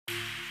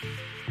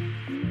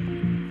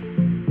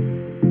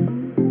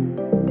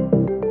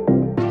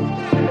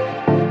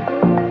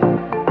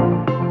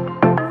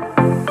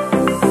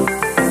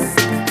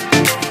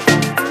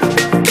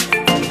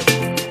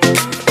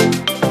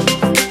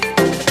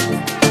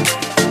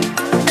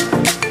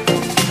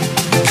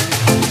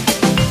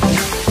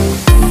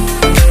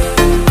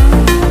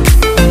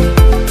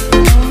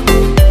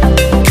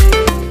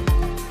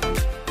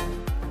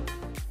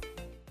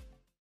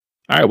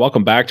right,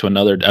 welcome back to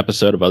another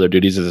episode of Other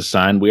Duties as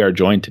Assigned. We are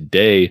joined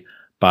today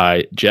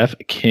by Jeff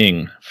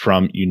King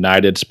from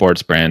United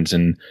Sports Brands.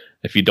 And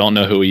if you don't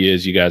know who he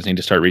is, you guys need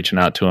to start reaching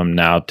out to him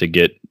now to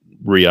get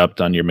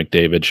re-upped on your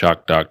McDavid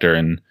Shock Doctor.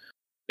 And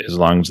as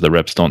long as the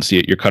reps don't see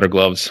it, your Cutter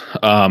gloves.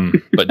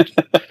 But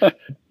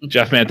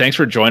Jeff, man, thanks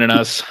for joining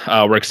us.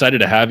 We're excited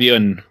to have you.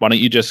 And why don't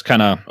you just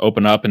kind of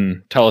open up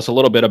and tell us a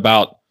little bit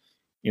about,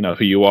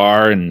 who you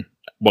are and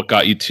what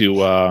got you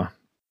to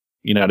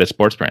United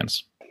Sports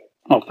Brands.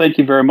 Oh, thank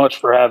you very much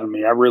for having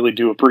me. I really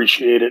do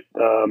appreciate it.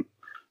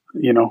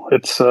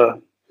 It's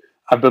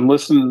I've been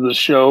listening to the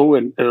show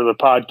and the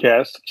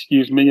podcast,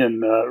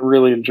 and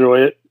really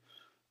enjoy it.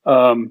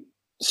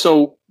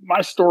 So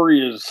my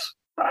story is,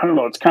 I don't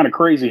know, it's kind of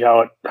crazy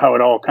how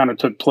it all kind of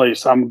took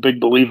place. I'm a big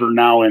believer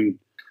now in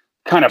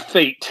kind of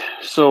fate.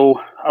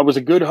 So I was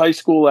a good high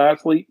school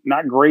athlete,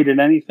 not great at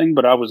anything,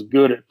 but I was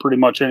good at pretty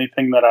much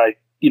anything that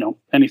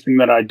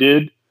I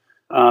did,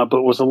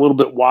 but was a little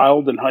bit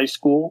wild in high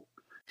school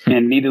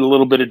and needed a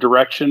little bit of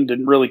direction.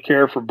 Didn't really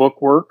care for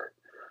book work.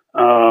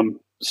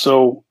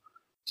 So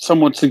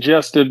someone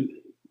suggested,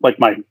 like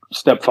my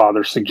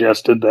stepfather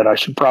suggested, that I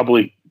should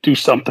probably do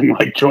something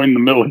like join the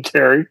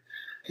military.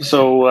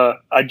 So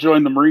I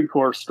joined the Marine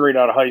Corps straight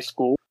out of high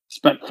school,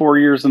 spent 4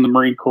 years in the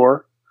Marine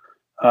Corps.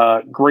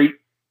 Great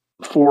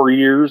 4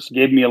 years,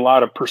 gave me a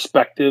lot of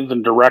perspective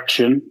and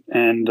direction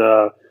and,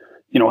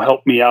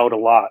 helped me out a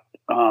lot.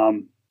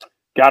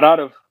 Got out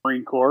of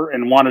Marine Corps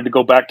and wanted to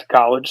go back to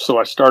college. So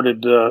I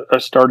started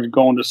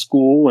going to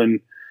school, and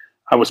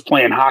I was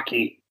playing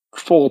hockey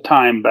full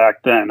time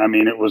back then. I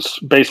mean, it was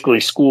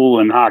basically school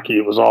and hockey.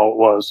 It was all it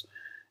was.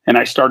 And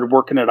I started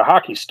working at a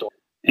hockey store,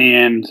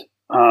 and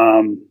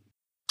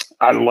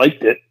I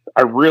liked it.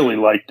 I really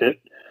liked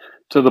it,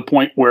 to the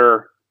point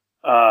where,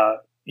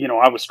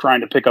 I was trying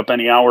to pick up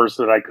any hours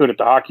that I could at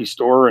the hockey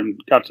store, and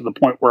got to the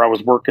point where I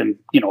was working,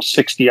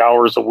 60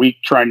 hours a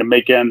week trying to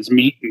make ends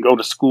meet and go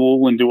to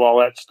school and do all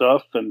that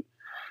stuff, and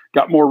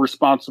got more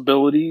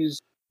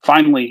responsibilities.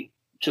 Finally,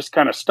 just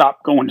kind of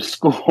stopped going to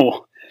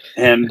school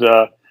and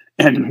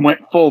went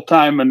full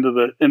time into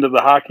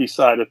the hockey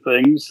side of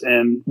things,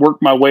 and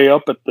worked my way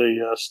up at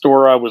the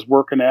store I was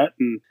working at.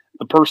 And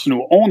the person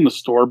who owned the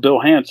store, Bill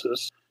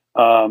Hansis,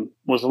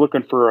 was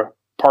looking for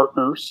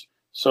partners.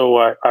 So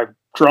I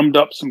drummed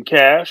up some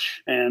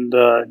cash and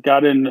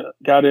got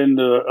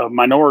into a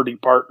minority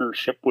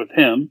partnership with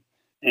him,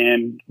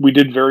 and we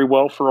did very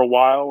well for a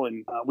while.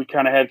 And we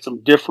kind of had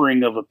some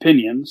differing of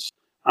opinions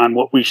on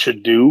what we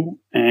should do,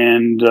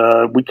 and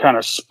we kind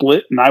of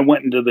split. And I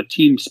went into the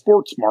team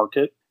sports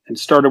market and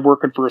started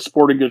working for a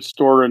sporting goods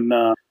store in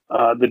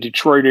the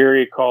Detroit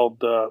area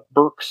called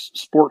Burke's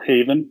Sport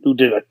Haven, who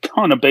did a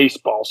ton of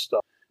baseball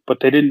stuff, but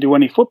they didn't do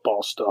any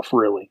football stuff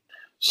really.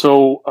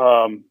 So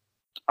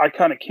I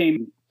kind of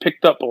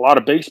picked up a lot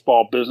of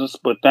baseball business,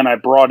 but then I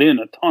brought in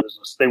a ton of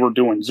business. They were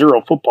doing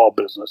zero football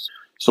business.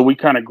 So we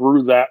kind of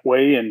grew that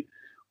way. And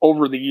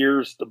over the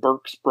years, the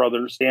Burks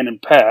brothers, Dan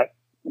and Pat,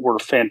 were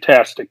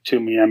fantastic to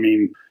me. I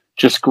mean,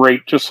 just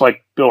great. Just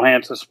like Bill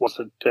Hansis was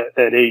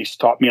at Ace,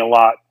 taught me a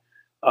lot.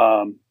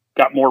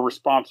 Got more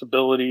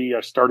responsibility.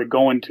 I started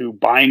going to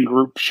buying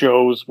group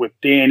shows with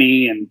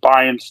Danny and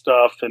buying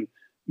stuff and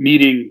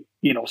meeting,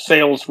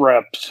 sales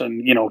reps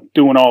and,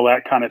 doing all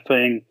that kind of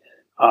thing.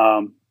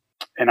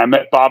 And I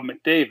met Bob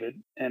McDavid,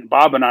 and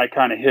Bob and I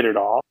kind of hit it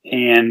off.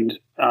 And,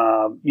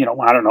 I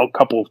don't know,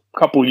 a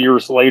couple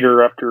years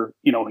later, after,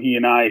 he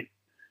and I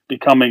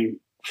becoming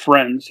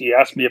friends, he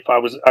asked me if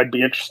I'd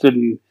be interested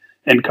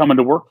in coming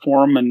to work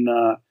for him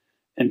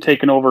and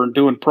taking over and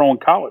doing pro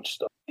and college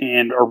stuff.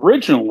 And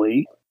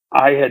originally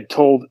I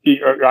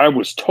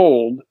was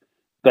told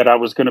that I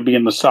was going to be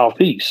in the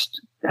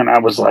Southeast. And I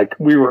was like,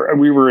 we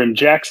were in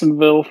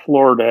Jacksonville,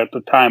 Florida at the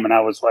time. And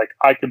I was like,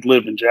 I could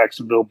live in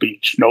Jacksonville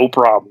Beach, no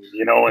problem,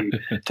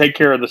 and take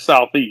care of the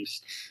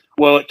Southeast.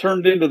 Well, it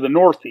turned into the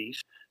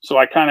Northeast. So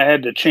I kind of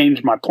had to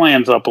change my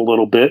plans up a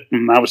little bit.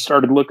 And I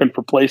started looking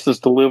for places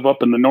to live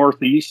up in the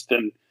Northeast.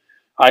 And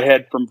I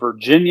had from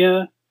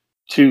Virginia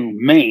to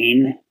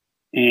Maine.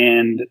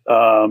 And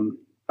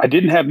I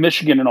didn't have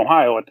Michigan and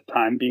Ohio at the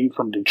time, being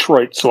from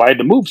Detroit. So I had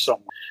to move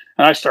somewhere.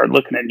 And I started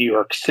looking at New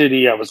York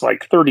City. I was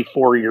like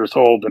 34 years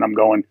old, and I'm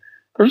going,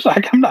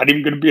 I'm not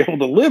even going to be able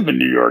to live in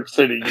New York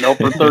City,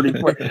 for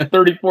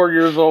 34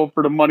 years old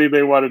for the money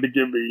they wanted to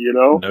give me,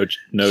 No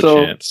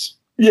chance.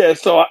 Yeah.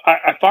 So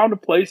I found a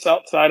place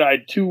outside. I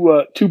had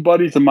two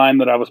buddies of mine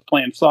that I was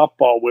playing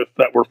softball with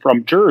that were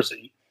from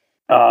Jersey.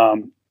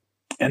 And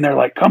they're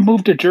like, come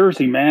move to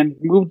Jersey, man,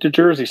 move to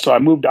Jersey. So I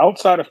moved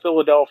outside of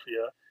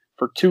Philadelphia.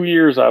 For 2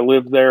 years, I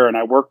lived there, and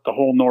I worked the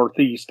whole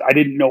Northeast. I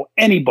didn't know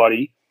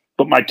anybody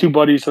but my two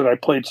buddies that I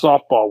played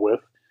softball with.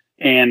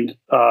 And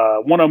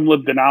one of them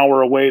lived an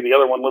hour away. The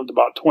other one lived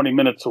about 20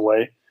 minutes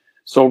away.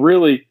 So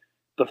really,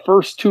 the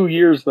first 2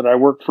 years that I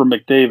worked for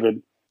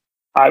McDavid,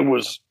 I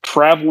was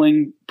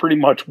traveling pretty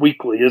much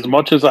weekly, as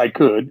much as I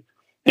could.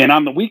 And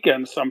on the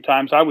weekends,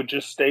 sometimes I would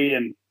just stay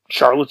in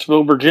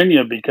Charlottesville,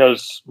 Virginia,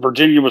 because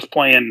Virginia was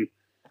playing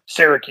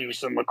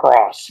Syracuse and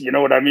lacrosse. You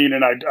know what I mean?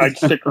 And I'd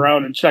stick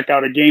around and check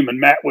out a game, and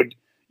Matt would,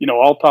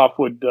 Althoff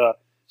would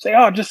say,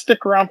 "Oh, just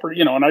stick around for,"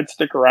 and I'd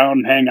stick around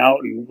and hang out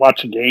and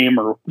watch a game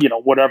or,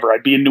 whatever.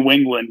 I'd be in New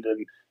England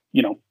and,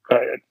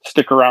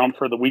 stick around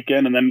for the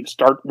weekend and then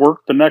start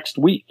work the next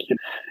week.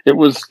 It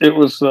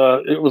was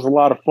a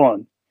lot of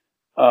fun.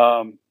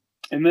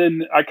 And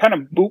then I kind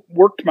of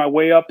worked my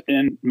way up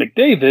in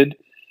McDavid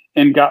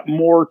and got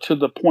more to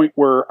the point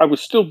where I was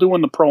still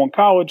doing the pro and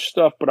college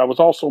stuff, but I was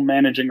also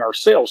managing our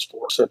sales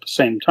force at the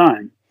same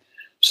time.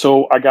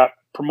 So I got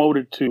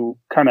promoted to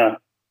kind of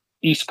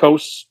East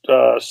Coast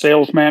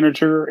sales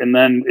manager, and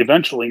then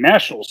eventually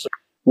national sales,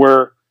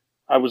 where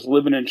I was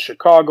living in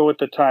Chicago at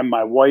the time.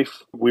 My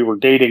wife, we were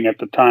dating at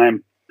the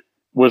time,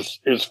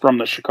 is from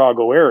the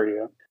Chicago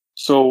area.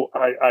 So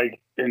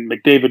and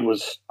McDavid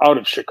was out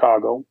of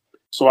Chicago.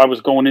 So I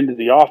was going into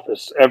the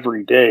office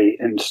every day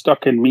and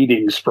stuck in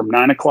meetings from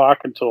 9 o'clock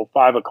until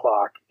 5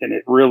 o'clock. And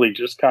it really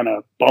just kind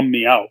of bummed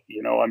me out.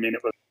 I mean,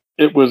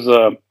 it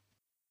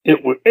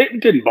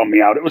didn't bum me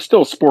out. It was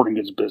still sporting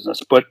his business,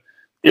 but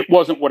it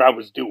wasn't what I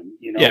was doing,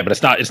 Yeah, but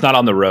it's not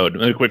on the road.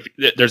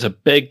 There's a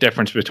big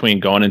difference between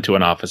going into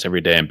an office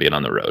every day and being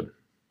on the road.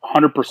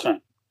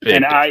 100%.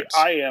 And I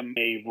am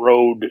a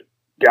road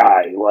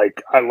guy.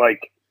 Like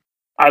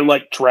I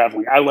like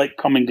traveling. I like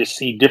coming to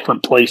see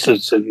different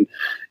places and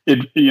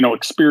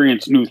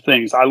experience new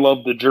things. I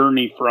love the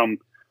journey from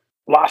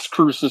Las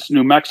Cruces,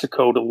 New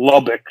Mexico to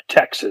Lubbock,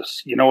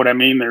 Texas. You know what I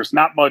mean? There's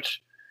not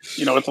much,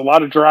 it's a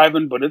lot of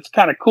driving, but it's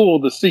kind of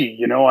cool to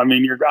see, I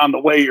mean, you're on the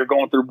way, you're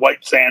going through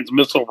White Sands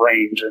Missile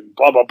Range and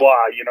blah, blah, blah,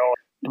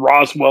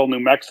 Roswell, New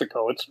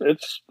Mexico. It's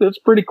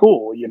pretty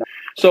cool,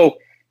 So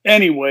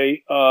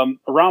anyway,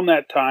 around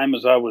that time,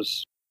 as I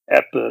was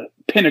at the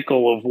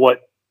pinnacle of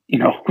what,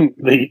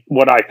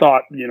 what I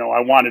thought,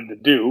 I wanted to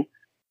do,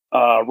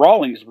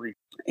 Rawlings reached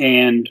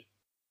and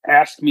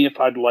asked me if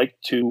I'd like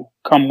to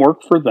come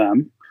work for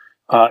them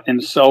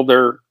and sell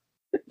their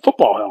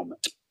football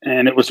helmets.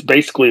 And it was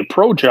basically a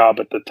pro job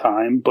at the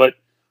time, but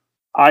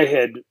they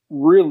hadn't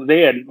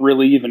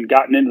really even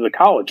gotten into the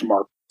college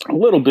market a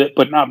little bit,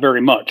 but not very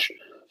much.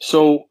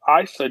 So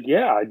I said,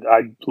 yeah,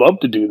 I'd love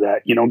to do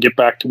that, get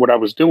back to what I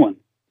was doing.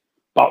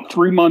 About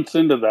 3 months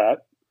into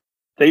that,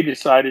 they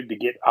decided to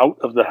get out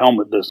of the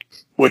helmet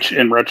business, which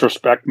in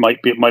retrospect might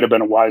have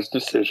been a wise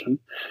decision.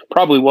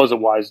 Probably was a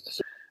wise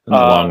decision in the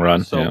long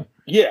run. So,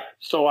 yeah.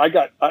 So I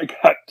was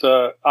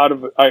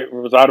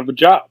out of a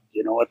job,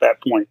 at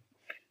that point.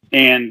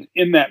 And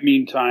in that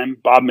meantime,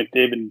 Bob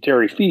McDavid and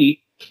Terry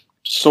Fee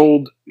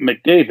sold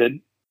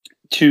McDavid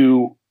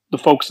to the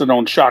folks that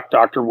own Shock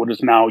Doctor, what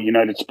is now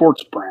United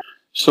Sports Brand.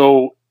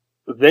 So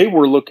they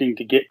were looking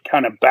to get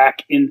kind of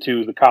back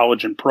into the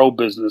college and pro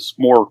business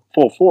more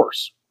full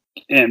force.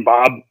 And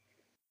Bob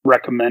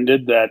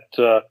recommended that,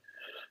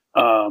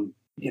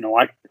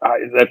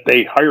 that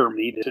they hire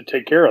me to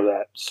take care of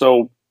that.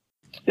 So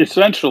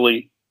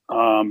essentially,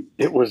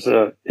 it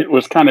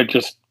was kind of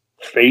just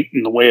fate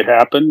and the way it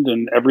happened,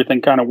 and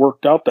everything kind of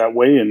worked out that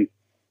way. And,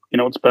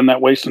 it's been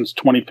that way since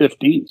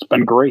 2015. It's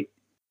been great.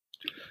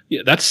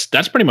 Yeah, that's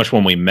pretty much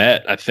when we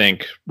met. I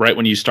think right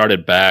when you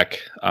started back,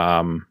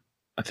 I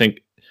think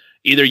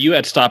either you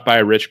had stopped by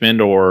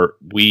Richmond or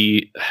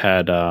we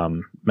had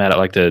met at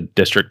like the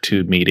District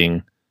 2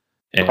 meeting.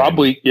 And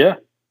probably, yeah.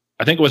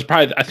 I think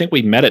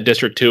we met at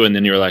District 2, and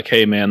then you were like,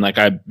 hey man, like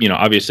I,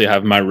 obviously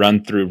have my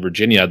run through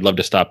Virginia. I'd love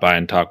to stop by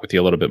and talk with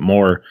you a little bit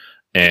more.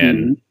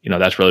 And,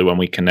 that's really when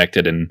we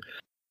connected. And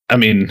I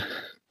mean,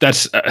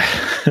 that's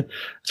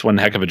one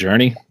heck of a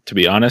journey, to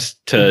be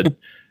honest. To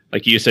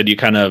like you said, you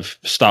kind of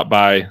stopped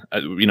by,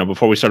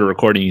 before we started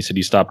recording, you said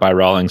you stopped by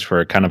Rawlings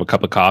for kind of a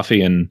cup of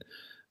coffee, and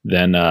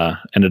then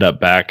ended up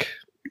back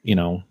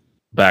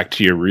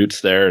to your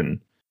roots there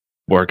and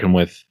working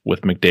with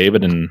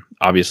McDavid and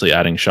obviously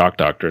adding Shock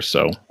Doctor.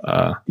 So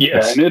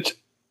yeah, and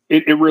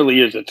it really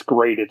is. It's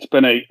great. It's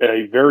been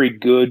a very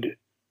good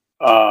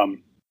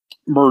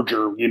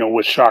merger,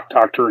 with Shock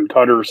Doctor and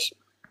Cutters,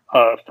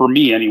 for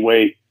me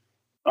anyway.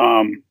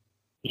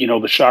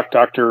 The Shock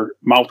Doctor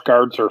mouth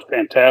guards are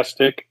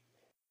fantastic.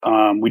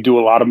 We do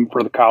a lot of them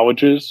for the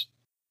colleges.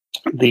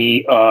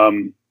 The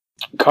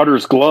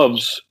Cutters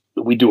gloves,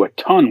 we do a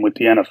ton with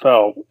the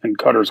NFL and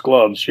Cutters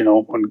gloves,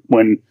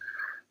 when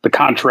the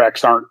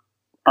contracts aren't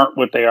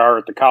what they are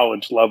at the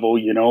college level,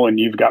 and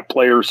you've got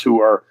players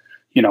who are,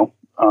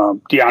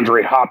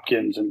 DeAndre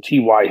Hopkins and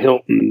T.Y.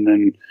 Hilton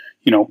and,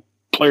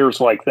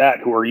 players like that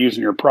who are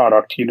using your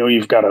product,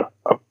 you've got a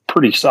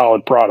pretty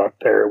solid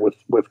product there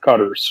with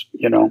Cutters,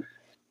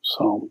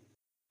 so.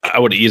 I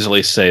would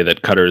easily say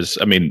that Cutters,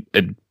 I mean,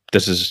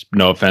 this is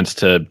no offense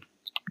to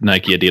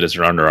Nike, Adidas,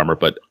 or Under Armour,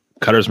 but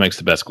Cutters makes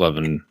the best glove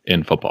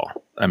in football.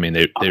 I mean,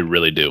 they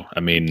really do. I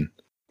mean,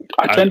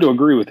 I tend to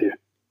agree with you.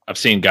 I've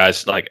seen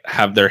guys like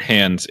have their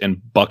hands in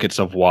buckets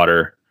of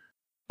water,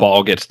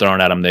 ball gets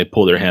thrown at them, they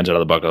pull their hands out of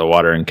the bucket of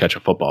water and catch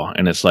a football,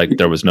 and it's like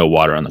there was no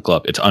water on the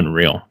glove. It's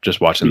unreal just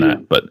watching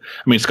that. But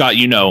I mean, Scott,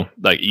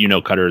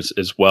 Cutters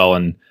as well,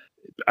 and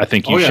I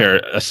think you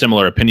share a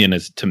similar opinion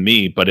as to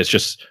me. But it's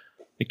just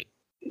like,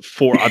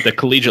 for at the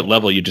collegiate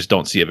level, you just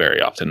don't see it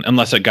very often,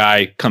 unless a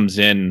guy comes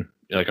in,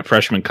 like a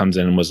freshman comes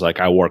in and was like,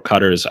 I wore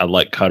cutters, I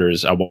like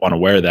cutters, I want to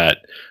wear that.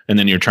 And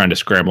then you're trying to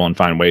scramble and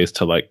find ways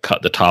to like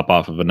cut the top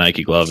off of a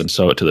Nike glove and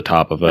sew it to the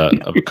top of a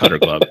cutter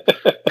glove.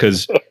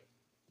 Because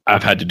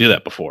I've had to do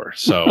that before.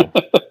 So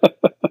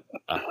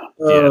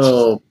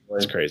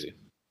it's crazy.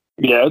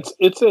 Yeah,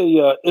 it's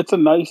a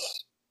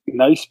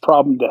nice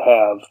problem to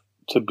have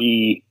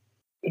the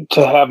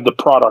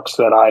products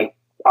that I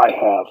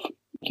have.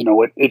 You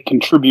know, it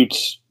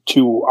contributes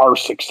to our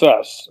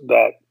success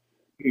that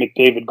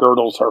McDavid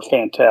girdles are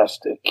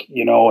fantastic,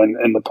 you know,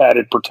 and the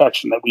padded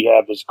protection that we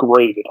have is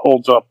great. It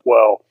holds up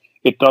well.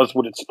 It does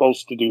what it's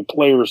supposed to do.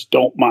 Players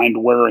don't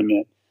mind wearing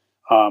it.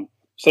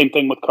 Same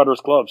thing with Cutter's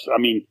gloves. I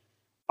mean,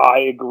 I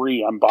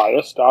agree. I'm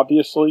biased,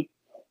 obviously,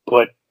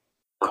 but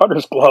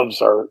Cutter's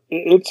gloves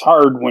it's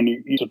hard when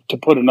you to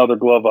put another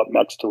glove up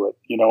next to it.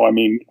 You know, I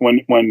mean,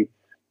 when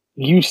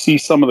you see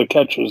some of the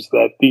catches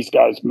that these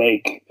guys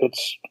make,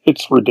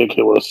 it's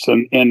ridiculous.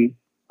 And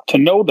to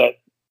know that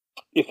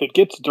if it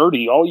gets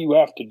dirty, all you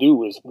have to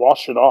do is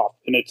wash it off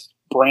and it's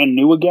brand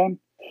new again.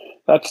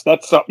 That's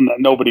something that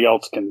nobody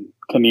else can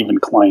even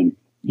claim.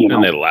 You know,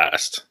 and they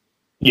last.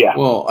 Yeah.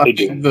 Well, I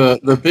think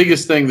the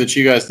biggest thing that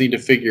you guys need to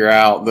figure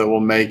out that will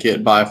make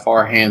it by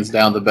far hands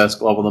down the best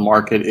glove on the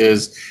market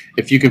is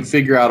if you can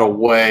figure out a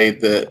way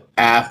that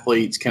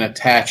athletes can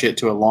attach it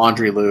to a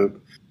laundry loop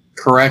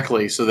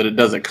correctly so that it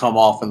doesn't come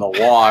off in the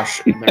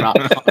wash and they're not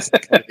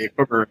constantly in the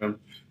equipment room.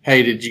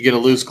 Hey, did you get a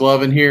loose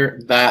glove in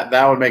here? That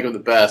would make them the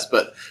best.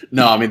 But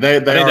no, I mean, I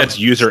think that's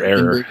user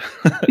error.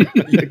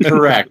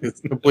 Correct.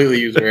 It's completely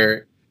user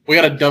error. We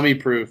got a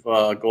dummy-proof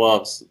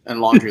gloves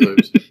and laundry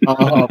loops.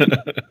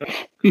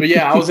 But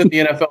yeah, I was in the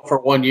NFL for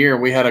 1 year,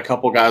 and we had a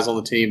couple guys on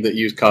the team that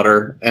used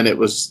Cutter, and it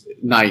was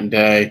night and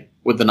day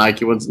with the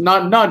Nike ones.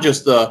 Not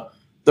just the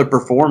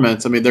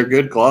performance. I mean, they're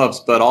good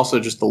gloves, but also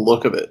just the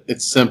look of it.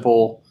 It's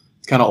simple.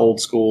 It's kind of old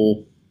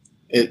school.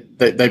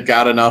 They've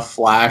got enough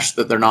flash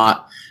that they're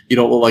not. You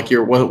don't look like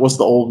you're. What's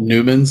the old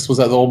Newman's? Was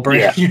that the old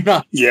brand? Yeah.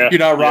 You're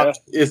not rock.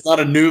 Yeah. It's not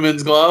a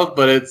Newman's glove,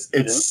 but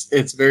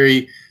it's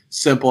very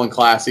simple and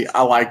classy.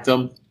 I liked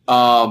them.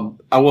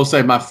 I will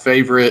say my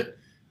favorite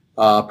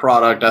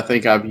product I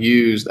think I've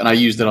used, and I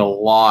used it a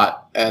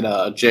lot at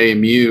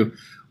JMU,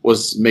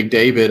 was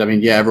McDavid. I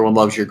mean, yeah, everyone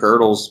loves your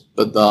girdles,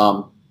 but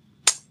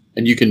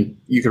and you can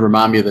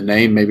remind me of the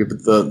name maybe,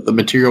 but the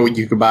material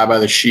you can buy by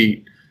the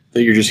sheet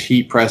that you're just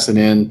heat pressing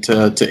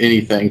into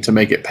anything to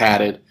make it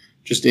padded.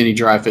 Just any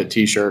dry fit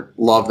t-shirt.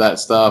 Love that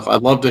stuff.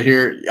 I'd love to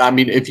hear. I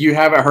mean, if you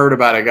haven't heard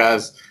about it,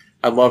 guys,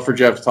 I'd love for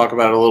Jeff to talk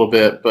about it a little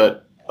bit.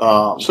 But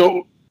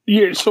so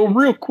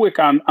real quick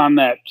on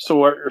that.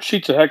 So our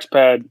sheets of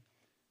HexPad,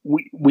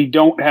 we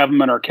don't have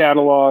them in our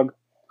catalog,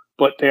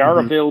 but they are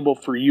available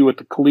for you at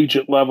the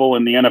collegiate level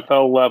and the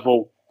NFL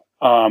level.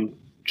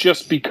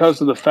 Just because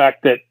of the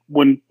fact that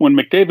when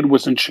McDavid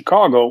was in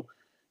Chicago,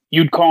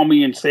 you'd call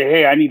me and say,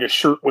 hey, I need a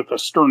shirt with a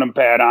sternum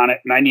pad on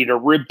it, and I need a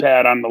rib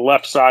pad on the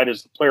left side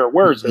as the player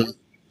wears it.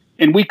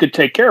 And we could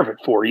take care of it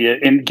for you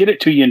and get it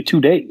to you in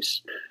 2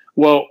 days.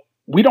 Well,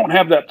 we don't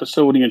have that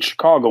facility in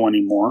Chicago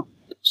anymore.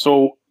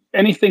 So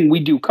anything we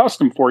do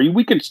custom for you,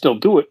 we can still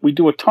do it. We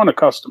do a ton of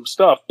custom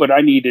stuff, but I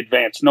need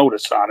advance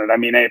notice on it. I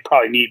mean, I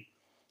probably need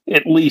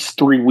at least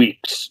 3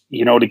 weeks,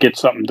 you know, to get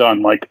something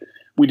done. Like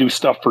we do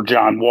stuff for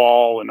John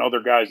Wall and other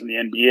guys in the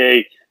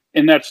NBA,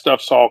 and that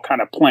stuff's all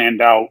kind of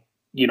planned out,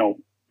 you know,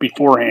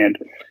 beforehand.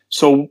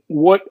 So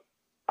what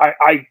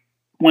I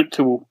went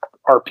to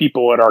our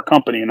people at our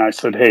company and I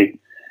said, hey,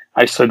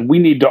 we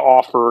need to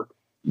offer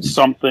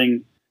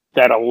something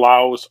that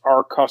allows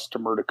our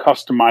customer to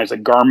customize a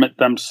garment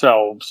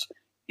themselves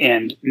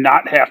and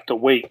not have to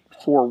wait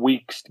 4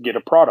 weeks to get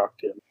a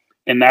product in.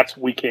 And that's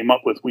what we came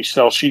up with. We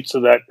sell sheets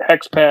of that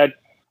hex pad.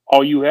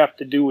 All you have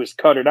to do is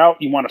cut it out.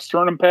 You want a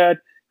sternum pad,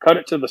 cut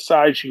it to the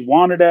size you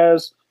want it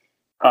as.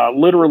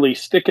 Literally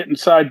stick it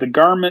inside the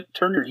garment,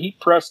 turn your heat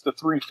press to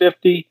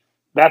 350.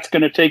 That's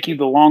going to take you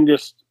the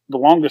longest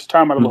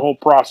time out of the whole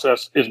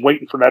process is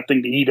waiting for that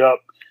thing to heat up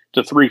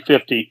to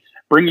 350.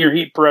 Bring your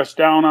heat press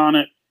down on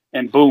it,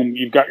 and boom,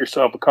 you've got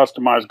yourself a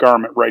customized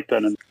garment right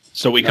then. And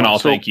so we can all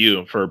thank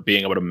you for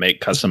being able to make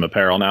custom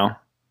apparel now.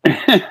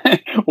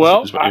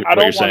 Well, I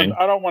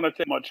don't want to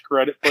take much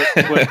credit, but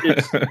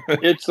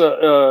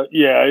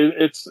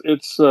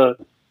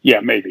yeah,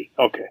 maybe.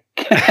 Okay.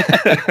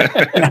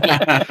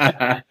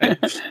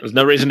 There's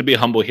no reason to be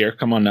humble here.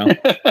 Come on now.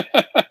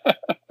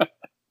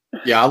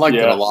 Yeah, I liked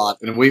it a lot.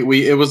 And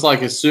we it was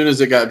like as soon as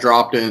it got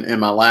dropped in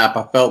my lap,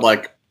 I felt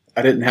like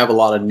I didn't have a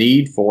lot of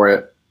need for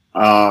it.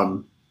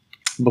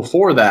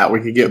 Before that, we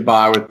could get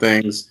by with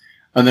things.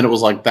 And then it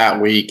was like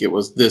that week, it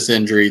was this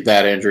injury,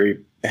 that injury.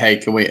 Hey,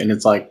 can we? And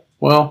it's like,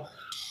 well,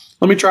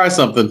 let me try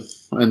something.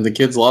 And the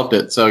kids loved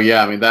it. So,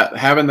 yeah, I mean, that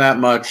having that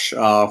much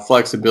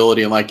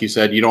flexibility, and like you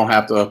said, you don't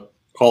have to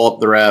call up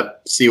the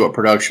rep, see what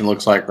production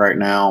looks like right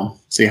now,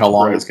 see how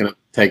long it's going to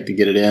take to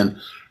get it in.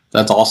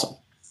 That's awesome.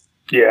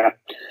 Yeah.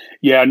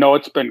 Yeah, no,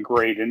 it's been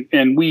great.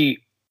 And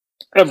we,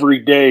 every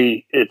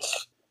day,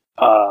 it's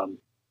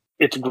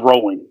it's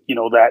growing,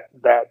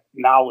 that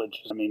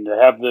knowledge. I mean, to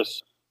have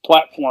this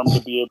platform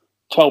to be able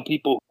to tell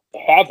people who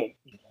haven't,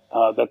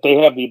 that they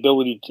have the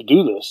ability to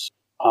do this,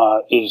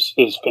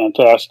 is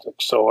fantastic.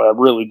 So I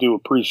really do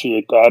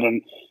appreciate that.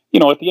 And,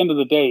 at the end of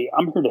the day,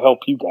 I'm here to help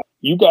you guys.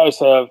 You guys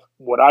have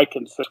what I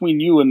consider between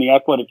you and the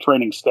athletic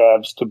training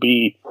staffs to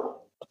be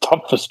the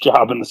toughest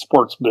job in the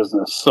sports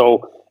business.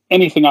 So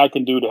anything I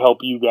can do to help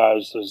you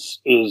guys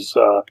is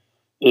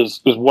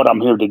what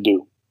I'm here to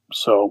do.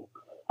 So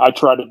I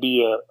try to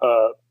be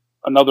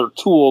another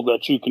tool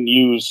that you can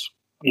use,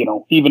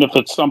 even if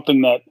it's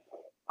something that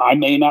I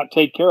may not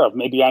take care of.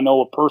 Maybe I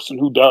know a person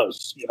who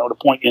does, to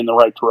point you in the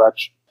right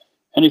direction.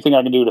 Anything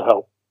I can do to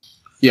help.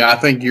 Yeah, I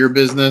think your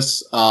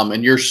business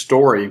and your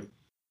story,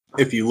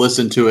 if you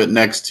listen to it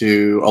next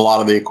to a lot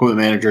of the equipment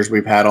managers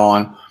we've had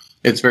on,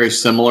 it's very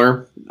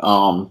similar.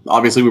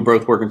 Obviously, we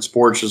both work in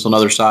sports, just on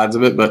other sides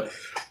of it, but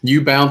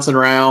you bouncing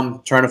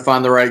around, trying to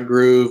find the right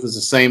groove is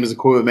the same as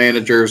equipment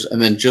managers.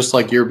 And then just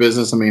like your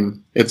business, I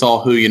mean, it's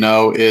all who you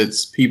know.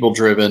 It's people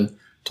driven.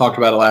 Talked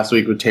about it last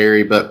week with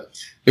Terry, but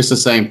it's the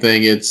same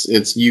thing.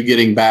 It's you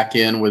getting back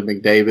in with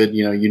McDavid,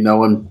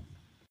 knowing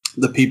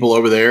the people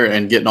over there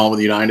and getting on with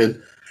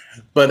United.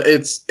 But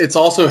it's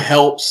also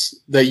helps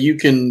that you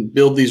can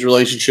build these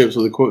relationships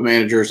with equipment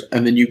managers,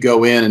 and then you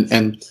go in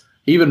and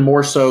even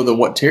more so than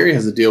what Terry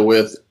has to deal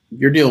with,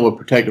 you're dealing with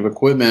protective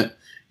equipment.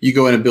 You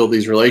go in and build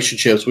these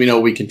relationships. We know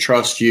we can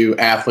trust you.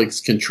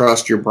 Athletes can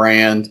trust your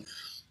brand,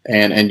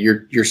 and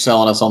you're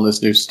selling us on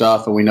this new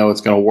stuff, and we know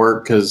it's going to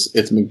work because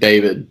it's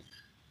McDavid,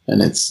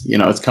 and it's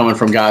it's coming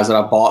from guys that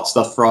I bought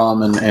stuff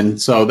from,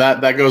 and so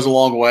that goes a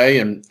long way.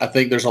 And I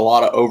think there's a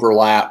lot of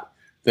overlap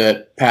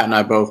that Pat and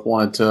I both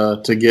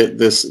wanted to get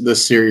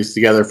this series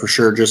together for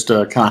sure, just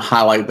to kind of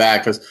highlight that,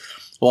 because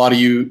a lot of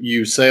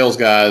you sales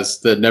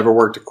guys that never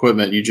worked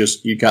equipment,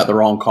 you got the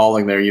wrong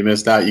calling there. You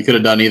missed out. You could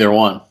have done either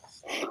one.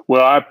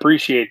 Well, I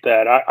appreciate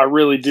that. I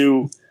really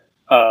do.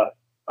 I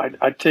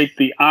take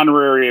the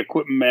honorary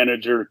equipment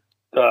manager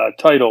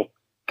title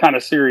kind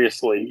of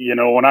seriously.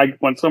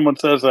 When someone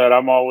says that,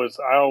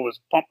 I always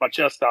pump my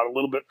chest out a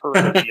little bit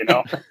further.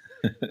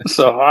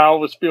 So I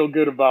always feel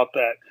good about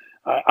that.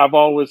 I've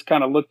always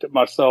kind of looked at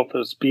myself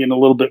as being a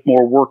little bit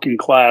more working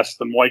class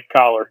than white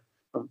collar.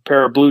 A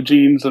pair of blue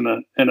jeans and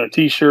a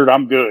t-shirt,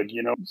 I'm good.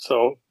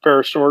 So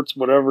pair of shorts,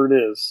 whatever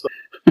it is.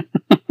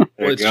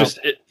 Well, it's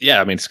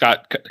I mean,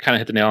 Scott kind of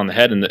hit the nail on the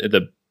head. And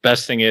the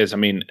best thing is, I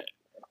mean,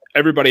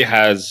 everybody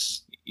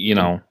has,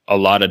 a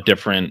lot of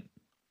different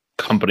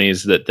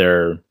companies that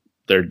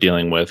they're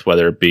dealing with,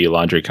 whether it be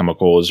laundry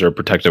chemicals or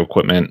protective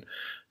equipment,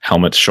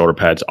 helmets, shoulder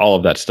pads, all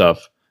of that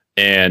stuff.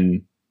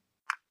 And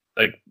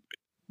like,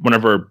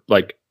 whenever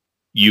like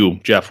you,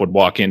 Jeff, would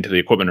walk into the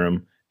equipment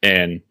room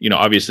and,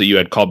 obviously you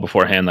had called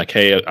beforehand, like,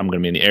 hey, I'm going to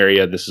be in the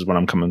area. This is when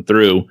I'm coming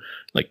through.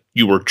 Like,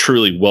 you were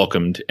truly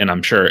welcomed. And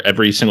I'm sure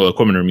every single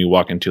equipment room you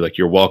walk into, like,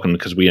 you're welcome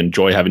because we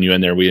enjoy having you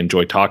in there. We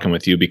enjoy talking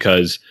with you,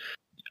 because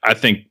I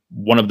think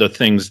one of the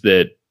things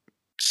that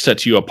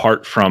sets you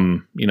apart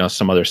from,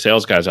 some other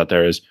sales guys out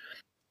there is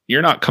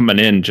you're not coming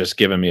in just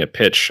giving me a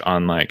pitch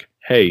on like,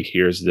 hey,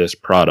 here's this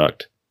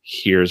product.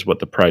 Here's what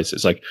the price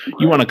is. Like,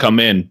 you want to come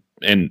in,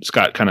 and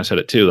Scott kind of said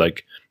it too,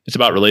 like, it's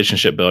about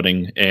relationship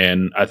building.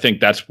 And I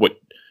think that's what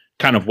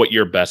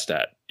you're best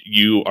at.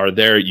 You are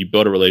there, you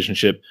build a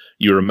relationship,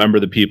 you remember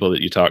the people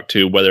that you talk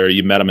to, whether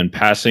you met them in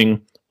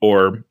passing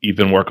or you've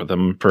been working with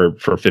them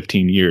for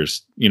 15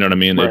 years. You know what I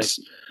mean? Right.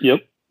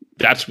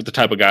 That's what the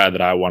type of guy that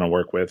I want to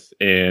work with.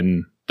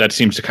 And that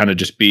seems to kind of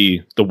just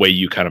be the way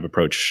you kind of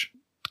approach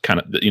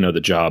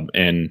the job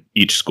and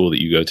each school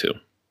that you go to.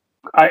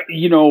 I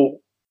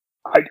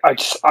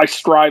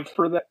strive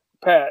for that,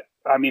 Pat.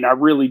 I mean, I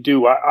really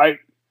do. I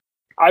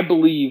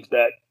believe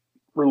that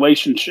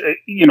relationship,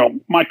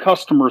 my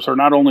customers are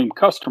not only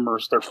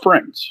customers, they're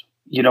friends,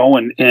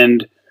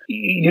 and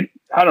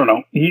I don't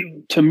know.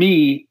 To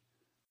me,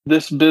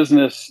 this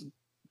business,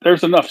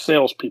 there's enough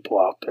salespeople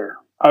out there.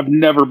 I've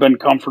never been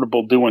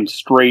comfortable doing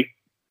straight.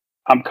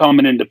 I'm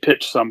coming in to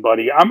pitch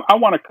somebody. I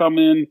want to come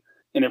in,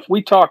 and if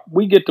we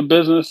get to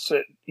business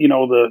at,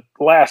 the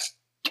last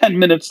 10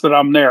 minutes that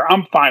I'm there,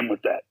 I'm fine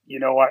with that.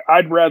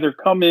 I'd rather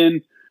come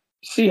in,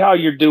 see how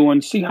you're doing,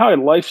 see how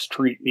life's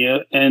treating you.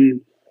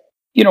 And,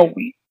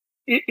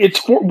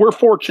 we're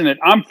fortunate.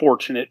 I'm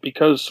fortunate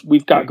because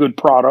we've got good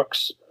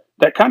products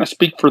that kind of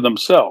speak for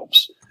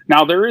themselves.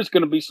 Now, there is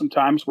going to be some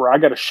times where I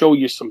got to show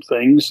you some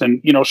things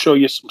and, show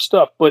you some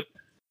stuff. But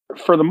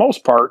for the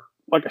most part,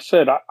 like I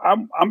said,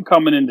 I'm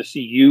coming in to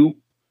see you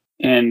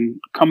and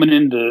coming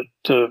in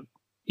to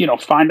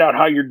find out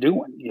how you're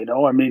doing.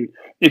 I mean,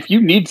 if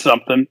you need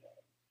something,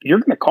 you're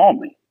going to call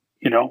me.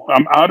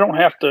 I don't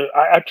have to.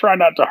 I try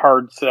not to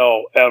hard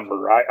sell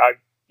ever.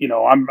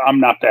 I'm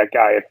not that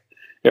guy.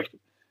 If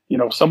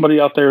somebody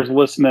out there is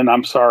listening,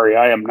 I'm sorry,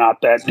 I am not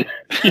that. So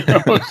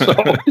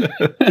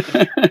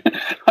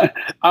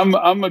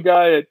I'm a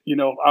guy that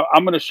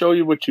I'm going to show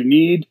you what you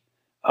need.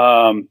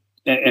 And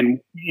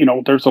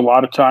there's a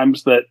lot of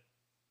times that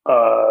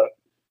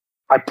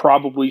I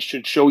probably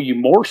should show you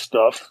more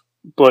stuff,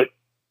 but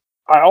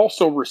I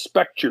also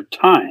respect your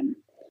time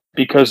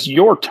because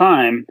your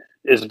time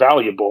is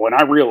valuable. And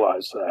I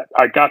realize that.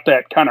 I got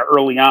that kind of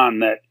early on,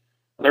 that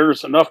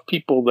there's enough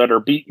people that are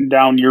beating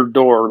down your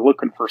door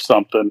looking for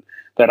something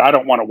that I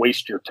don't want to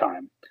waste your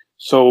time.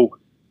 So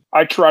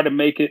I try to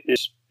make it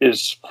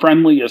as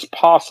friendly as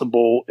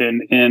possible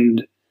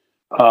and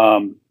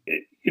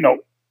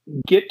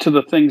get to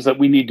the things that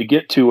we need to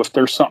get to if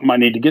there's something I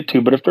need to get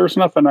to. But if there's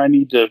nothing I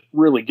need to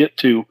really get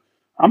to,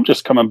 I'm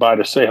just coming by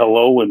to say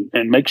hello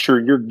and make sure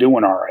you're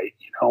doing all right,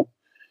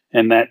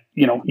 and that,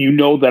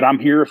 that I'm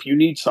here if you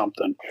need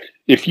something.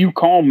 If you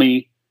call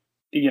me,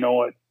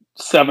 at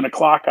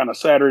 7:00 on a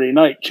Saturday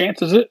night,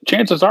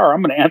 chances are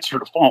I'm going to answer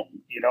the phone.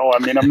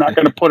 I'm not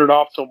going to put it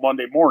off till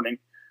Monday morning.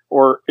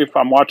 Or if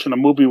I'm watching a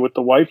movie with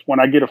the wife, when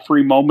I get a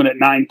free moment at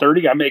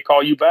 9:30, I may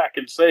call you back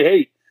and say,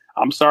 hey,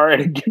 I'm sorry I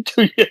didn't get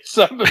to you at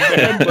 7,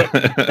 man,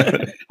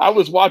 but I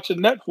was watching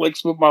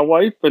Netflix with my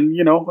wife, and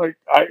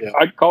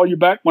I call you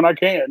back when I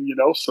can,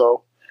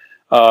 So,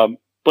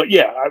 but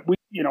yeah,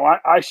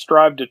 I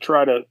strive to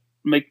try to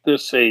make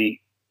this a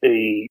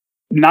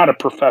not a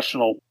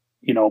professional,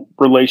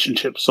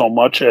 relationship so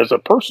much as a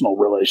personal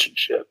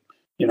relationship.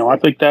 I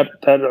think that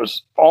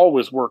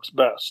always works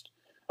best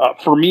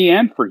for me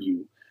and for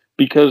you,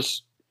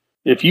 because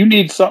if you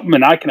need something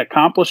and I can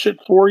accomplish it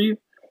for you,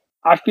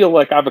 I feel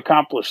like I've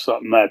accomplished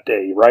something that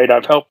day, right?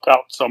 I've helped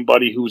out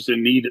somebody who's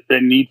in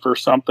need for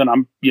something.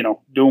 I'm,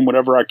 doing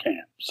whatever I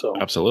can. So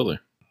absolutely.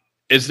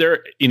 Is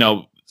there,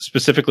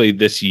 specifically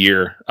this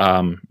year,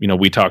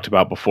 we talked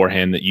about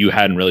beforehand that you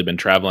hadn't really been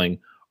traveling.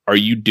 Are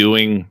you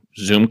doing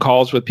Zoom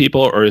calls with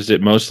people, or is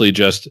it mostly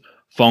just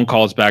phone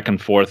calls back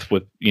and forth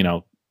with,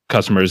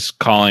 customers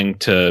calling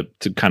to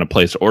kind of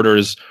place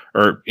orders,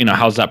 or,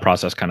 how's that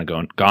process kind of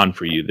gone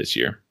for you this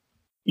year?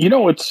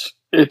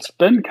 It's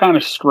been kind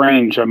of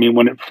strange. I mean,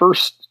 when it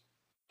first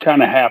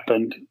kind of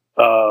happened,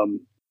 I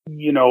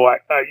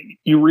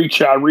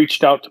reached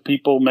out to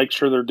people, make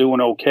sure they're doing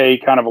okay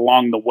kind of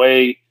along the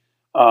way.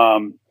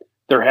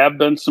 There have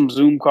been some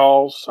Zoom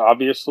calls.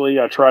 Obviously,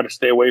 I try to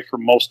stay away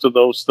from most of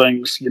those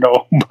things,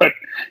 but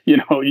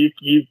you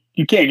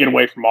can't get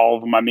away from all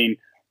of them. I mean,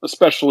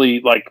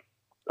 especially like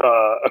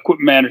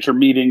equipment manager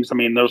meetings. I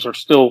mean, those are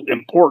still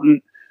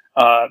important.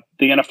 The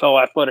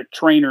NFL athletic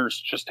trainers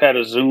just had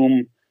a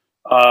Zoom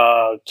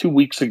 2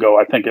 weeks ago,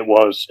 I think it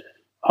was.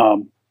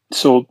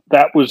 So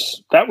that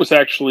was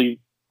actually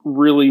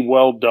really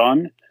well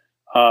done,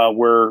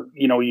 where,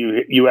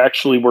 you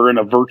actually were in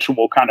a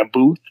virtual kind of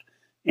booth,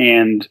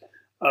 and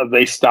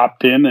they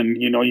stopped in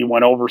and, you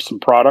went over some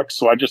products.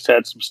 So I just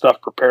had some stuff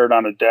prepared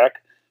on a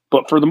deck,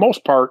 but for the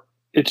most part,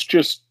 it's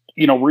just,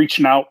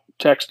 reaching out,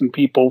 texting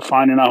people,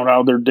 finding out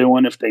how they're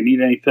doing. If they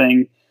need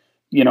anything,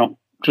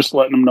 just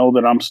letting them know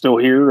that I'm still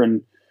here.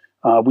 And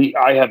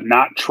I have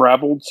not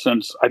traveled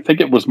since, I think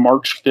it was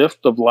March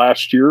 5th of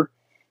last year.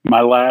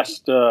 My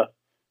last,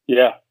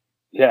 unbelievable.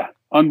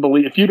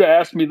 If you'd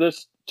asked me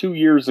this 2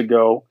 years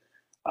ago,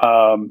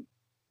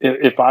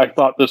 if I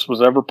thought this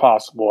was ever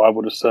possible, I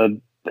would have said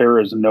there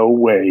is no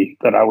way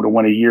that I would have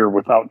went a year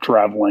without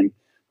traveling.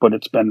 But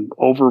it's been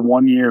over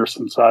 1 year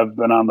since I've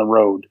been on the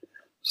road.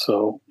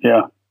 So,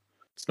 yeah.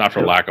 It's not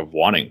for lack of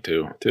wanting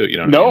to,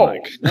 No.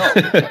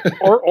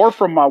 or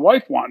from my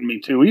wife wanting me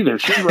to either.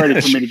 She's ready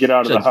for me to get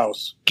out of the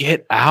house.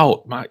 Get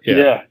out.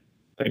 Yeah.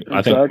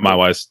 I think my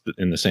wife's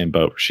in the same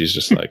boat. She's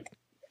just like,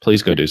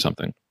 please go do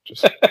something.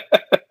 Just I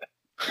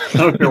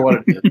don't care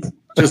what it is.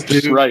 Just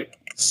do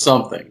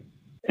something.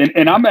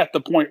 And I'm at the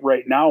point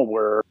right now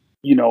where,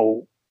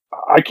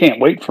 I can't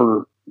wait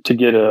to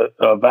get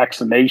a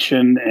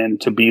vaccination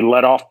and to be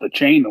let off the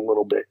chain a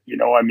little bit.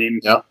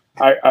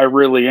 I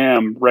really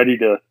am ready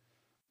to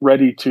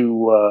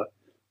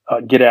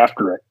get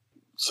after it.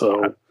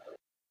 So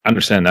I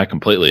understand that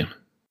completely.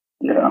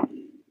 Yeah.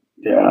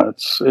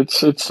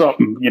 It's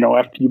something,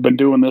 after you've been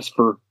doing this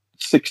for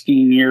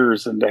 16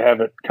 years and to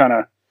have it kind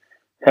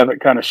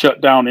of shut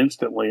down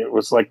instantly, it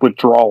was like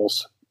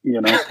withdrawals,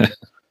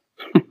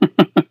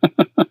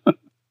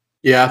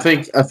 Yeah, I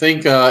think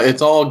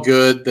it's all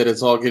good that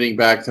it's all getting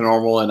back to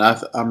normal, and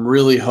I'm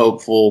really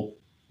hopeful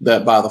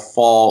that by the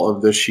fall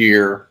of this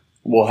year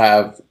we'll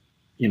have,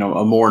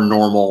 a more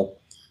normal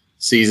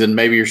season.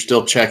 Maybe you're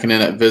still checking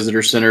in at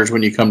visitor centers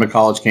when you come to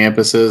college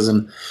campuses,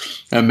 and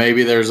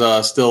maybe there's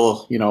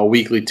still a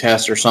weekly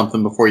test or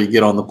something before you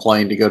get on the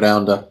plane to go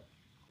down to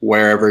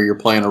wherever you're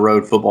playing a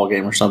road football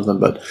game or something.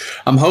 But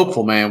I'm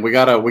hopeful, man. We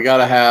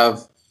gotta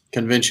have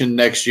convention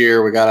next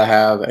year. We gotta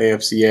have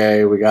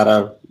AFCA. We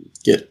gotta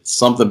get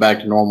something back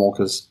to normal,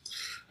 because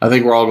I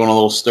think we're all going a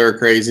little stir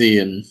crazy.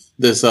 And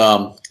this,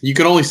 you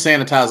can only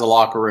sanitize a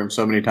locker room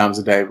so many times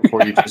a day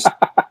before you just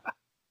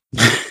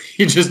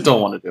you just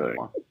don't want to do it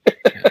anymore.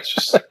 It's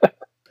just,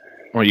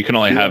 well, you can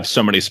only have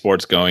so many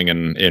sports going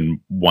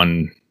in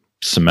one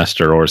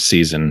semester or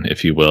season,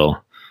 if you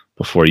will,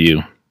 before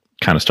you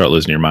kind of start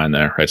losing your mind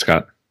there, right,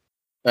 Scott?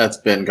 That's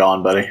been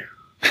gone, buddy.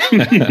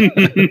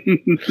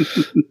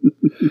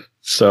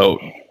 So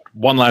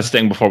one last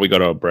thing before we go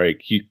to a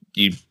break.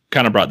 You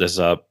kind of brought this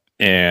up,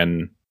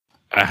 and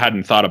I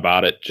hadn't thought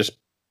about it. Just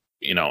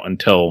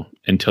until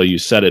you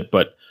said it.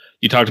 But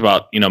you talked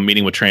about,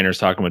 meeting with trainers,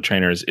 talking with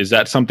trainers. Is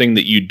that something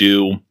that you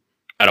do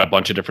at a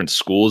bunch of different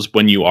schools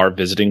when you are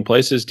visiting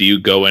places? Do you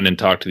go in and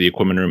talk to the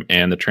equipment room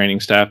and the training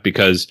staff?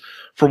 Because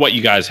for what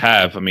you guys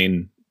have, I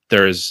mean,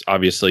 there is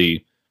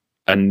obviously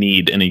a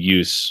need and a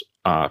use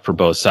for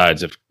both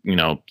sides. If,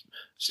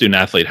 student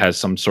athlete has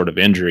some sort of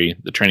injury,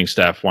 the training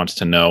staff wants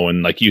to know.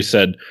 And like you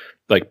said,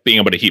 like being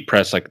able to heat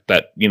press like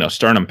that,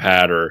 sternum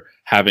pad or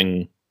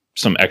having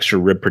some extra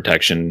rib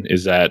protection,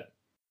 is that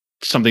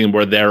something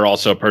where they're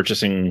also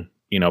purchasing,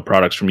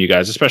 products from you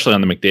guys, especially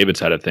on the McDavid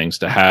side of things,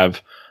 to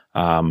have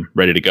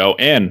ready to go?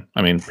 And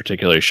I mean,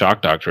 particularly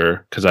Shock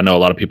Doctor, because I know a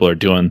lot of people are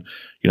doing,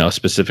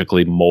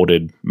 specifically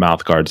molded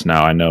mouth guards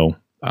now. I know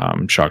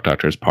Shock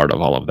Doctor is part of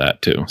all of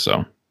that too.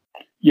 So,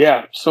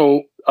 yeah.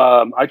 So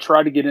I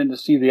try to get in to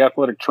see the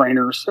athletic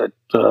trainers at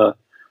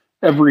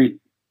every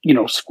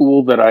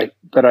school that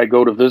I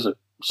go to visit.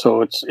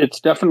 So it's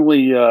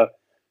definitely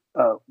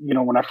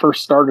when I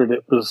first started,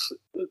 it was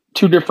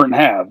two different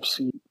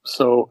halves.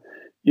 So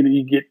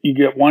you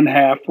get one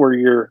half where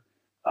you're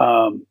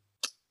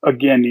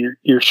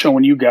you're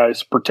showing you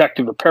guys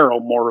protective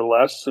apparel more or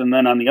less, and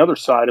then on the other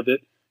side of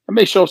it, I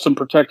may show some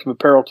protective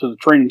apparel to the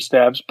training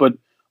staffs, but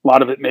a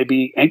lot of it may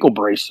be ankle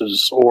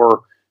braces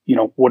or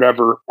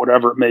whatever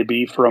it may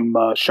be from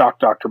Shock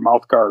Doctor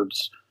mouth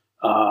guards.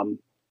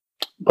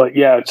 But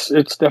yeah,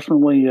 it's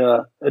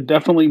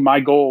definitely my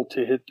goal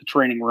to hit the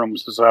training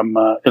rooms as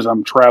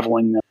I'm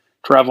traveling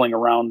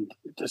around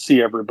to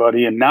see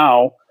everybody. And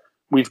now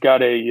we've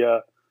got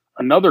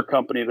another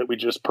company that we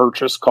just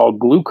purchased called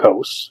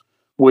Glucose,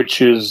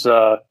 which is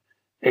on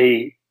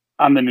the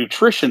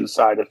nutrition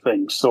side of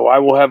things. So I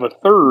will have a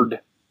third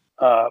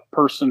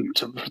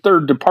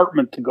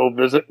department to go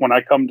visit when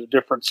I come to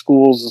different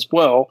schools as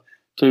well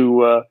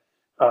to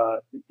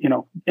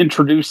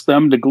introduce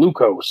them to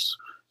Glucose.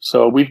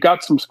 So we've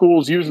got some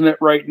schools using it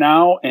right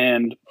now,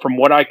 and from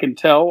what I can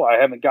tell, I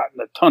haven't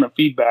gotten a ton of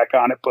feedback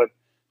on it, but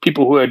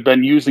people who had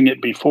been using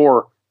it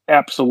before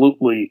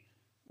absolutely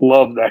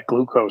love that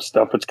Glucose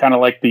stuff. It's kind of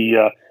like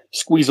the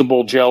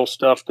squeezable gel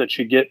stuff that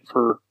you get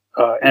for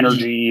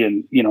energy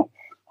and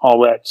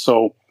all that.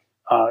 So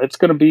it's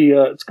going to be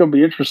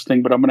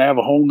interesting, but I'm going to have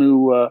a whole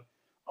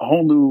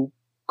new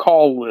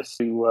call list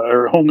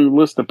or a whole new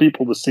list of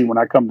people to see when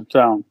I come to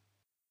town.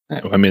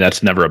 I mean,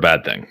 that's never a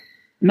bad thing.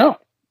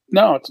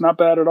 No, it's not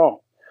bad at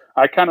all.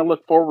 I kind of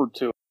look forward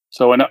to it.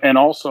 So, and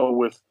also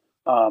with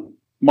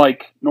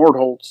Mike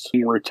Nordholtz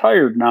being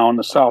retired now in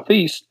the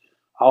Southeast,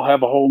 I'll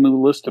have a whole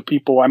new list of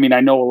people. I mean, I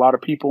know a lot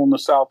of people in the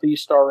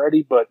Southeast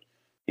already, but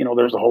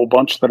there's a whole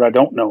bunch that I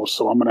don't know.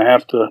 So I'm going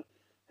to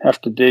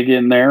have to dig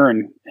in there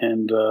and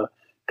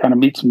kind of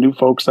meet some new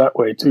folks that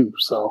way too.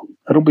 So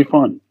it'll be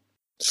fun.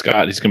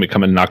 Scott, he's going to be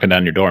coming knocking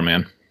down your door,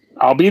 man.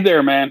 I'll be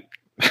there, man.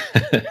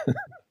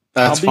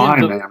 That's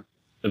fine, man.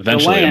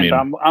 Eventually, DeLand.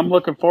 I mean, I'm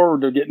looking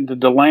forward to getting to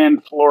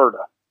DeLand, Florida.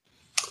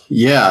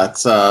 Yeah,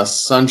 it's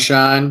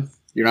sunshine.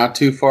 You're not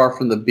too far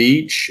from the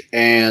beach,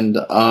 and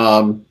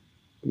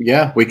we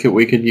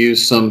could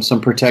use some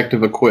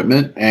protective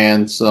equipment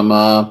and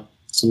some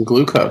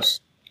glucose.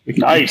 We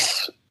could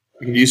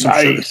use some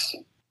sugar.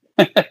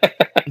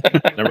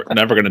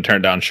 never going to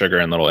turn down sugar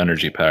and little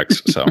energy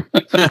packs. So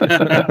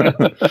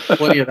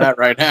plenty of that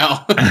right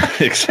now.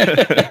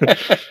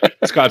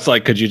 Scott's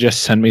like, could you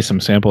just send me some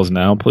samples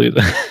now, please?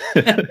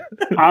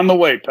 On the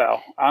way,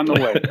 pal. On the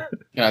way.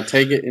 Can I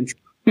take it?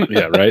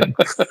 Yeah, right.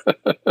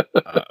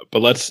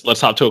 But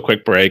let's hop to a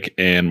quick break,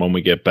 and when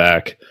we get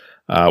back,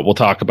 we'll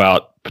talk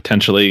about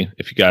potentially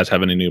if you guys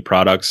have any new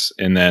products,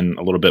 and then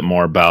a little bit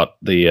more about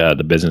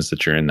the business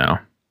that you're in now.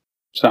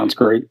 Sounds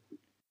great.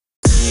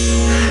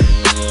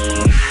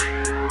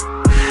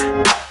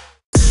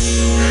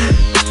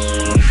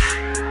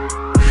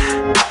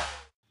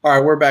 All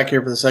right, we're back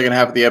here for the second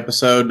half of the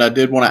episode, and I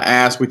did want to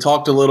ask. We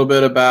talked a little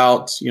bit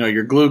about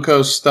your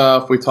glucose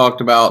stuff. We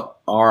talked about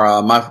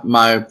our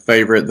my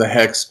favorite, the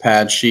Hex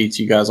Pad sheets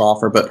you guys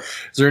offer. But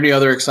is there any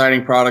other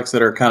exciting products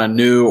that are kind of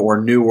new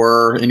or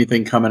newer?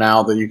 Anything coming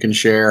out that you can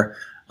share?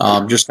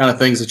 Just kind of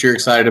things that you're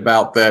excited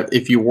about. That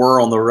if you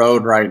were on the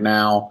road right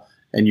now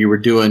and you were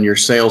doing your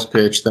sales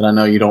pitch, that I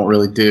know you don't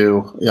really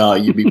do,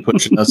 you'd be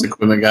pushing us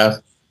equipment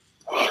guys.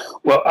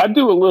 Well, I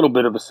do a little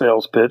bit of a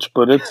sales pitch,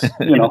 but it's,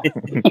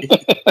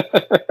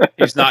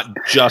 He's not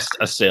just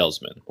a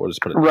salesman. We'll just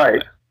put it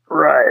right,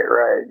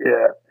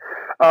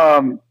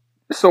 yeah.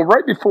 So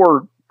right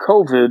before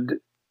COVID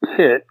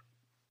hit,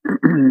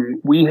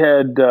 we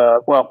had,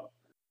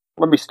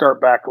 let me start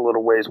back a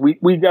little ways.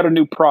 We got a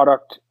new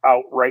product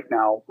out right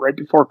now, right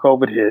before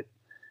COVID hit.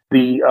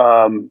 The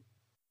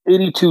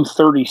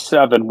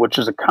 8237, which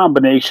is a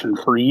combination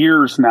for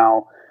years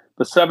now.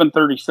 The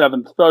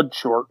 737 Thud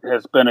Short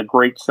has been a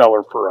great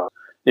seller for us.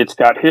 It's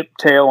got hip,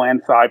 tail,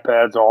 and thigh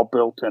pads all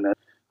built in it.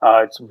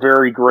 It's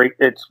very great.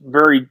 It's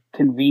very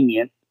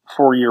convenient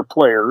for your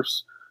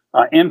players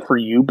and for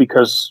you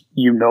because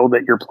you know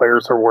that your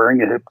players are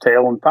wearing a hip,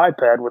 tail, and thigh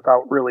pad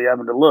without really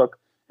having to look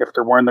if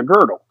they're wearing the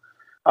girdle.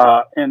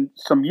 And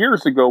some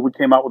years ago, we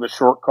came out with a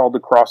short called the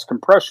Cross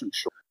Compression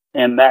Short.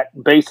 and that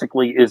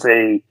basically is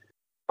a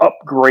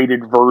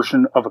upgraded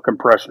version of a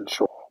compression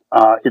short.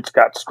 It's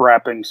got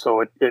strapping,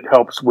 so it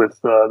helps with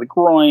the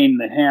groin,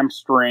 the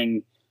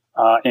hamstring,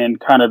 and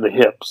kind of the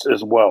hips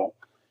as well.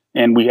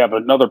 And we have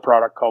another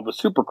product called the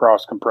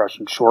Supercross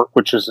compression short,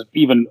 which is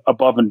even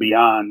above and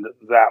beyond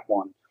that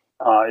one.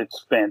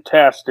 It's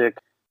fantastic.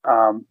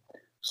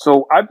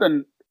 So I've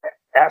been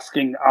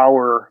asking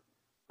our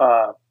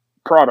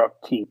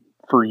product team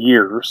for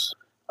years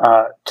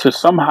to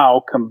somehow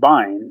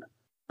combine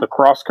the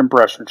cross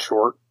compression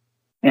short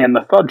and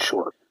the Thud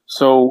short.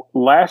 So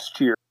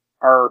last year,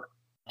 our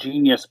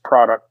genius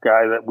product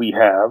guy that we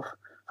have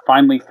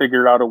finally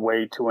figured out a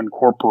way to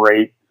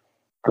incorporate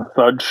the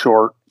Thud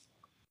short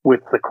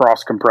with the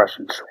cross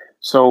compression short.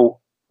 So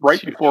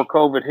right before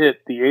COVID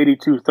hit, the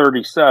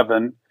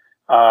 8237,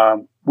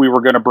 we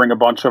were going to bring a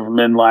bunch of them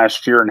in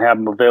last year and have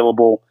them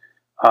available,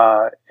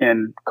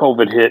 and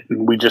COVID hit,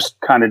 and we just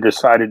kind of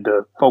decided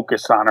to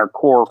focus on our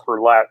core for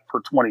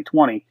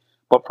 2020.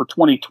 But for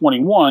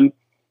 2021,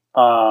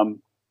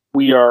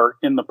 we are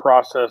in the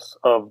process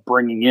of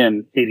bringing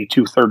in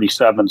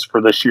 8237s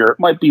for this year. It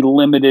might be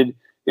limited.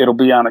 It'll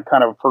be on a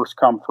kind of first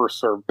come, first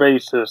serve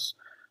basis,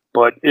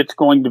 but it's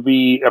going to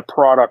be a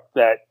product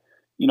that,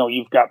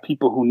 you've got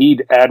people who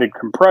need added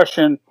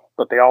compression,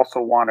 but they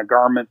also want a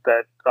garment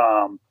that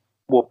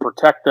will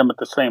protect them at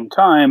the same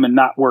time and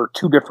not wear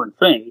two different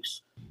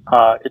things.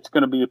 It's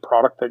going to be a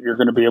product that you're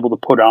going to be able to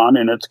put on,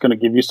 and it's going to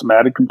give you some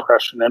added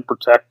compression and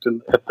protect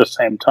at the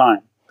same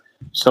time.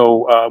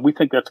 So we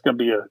think that's going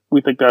to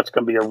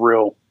be a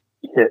real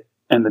hit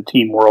in the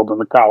team world and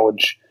the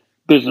college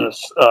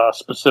business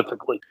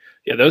specifically.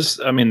 Yeah,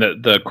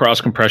 the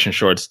cross compression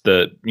shorts,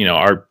 the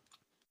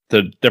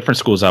different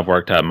schools I've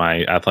worked at,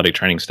 my athletic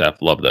training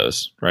staff love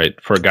those, right?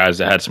 For guys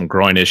that had some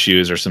groin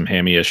issues or some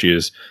hammy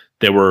issues,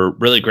 they were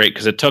really great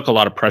because it took a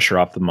lot of pressure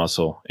off the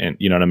muscle, and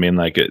you know what I mean?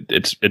 Like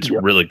it's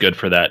yep. Really good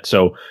for that.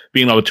 So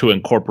being able to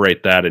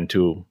incorporate that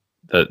into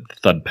the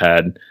Thud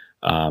pad,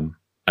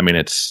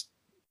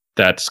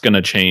 that's going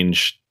to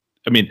change.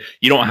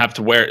 You don't have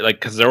to wear,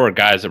 because there were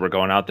guys that were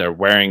going out there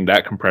wearing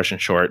that compression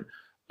short,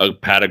 a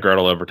padded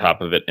girdle over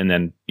top of it, and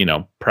then,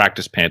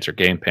 practice pants or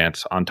game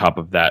pants on top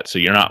of that. So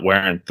you're not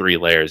wearing 3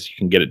 layers. You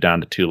can get it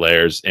down to 2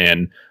 layers,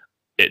 and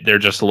they're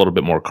just a little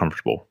bit more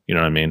comfortable. You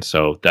know what I mean?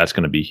 So that's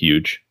going to be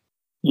huge.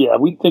 Yeah,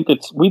 we think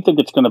it's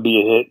going to be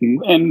a hit,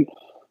 and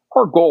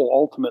our goal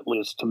ultimately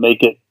is to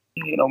make it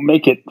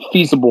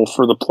feasible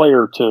for the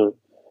player to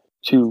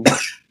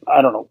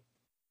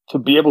to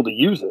be able to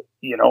use it,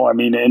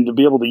 and to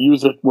be able to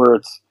use it where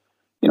it's,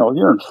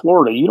 you're in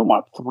Florida, you don't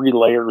want 3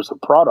 layers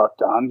of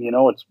product on,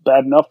 it's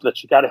bad enough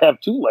that you got to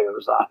have 2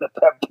 layers on at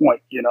that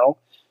point,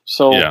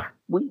 So yeah.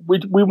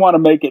 we want to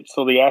make it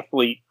so the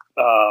athlete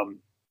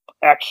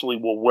actually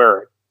will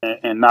wear it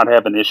and not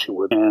have an issue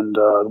with it. And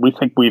we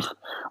think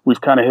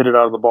we've kind of hit it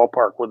out of the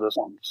ballpark with this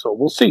one. So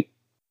we'll see.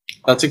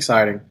 That's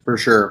exciting for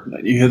sure.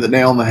 You hit the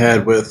nail on the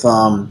head with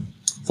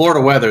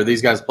Florida weather.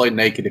 These guys play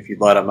naked if you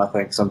let them, I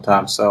think,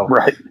 sometimes. So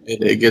right.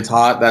 It gets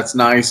hot. That's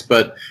nice.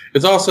 But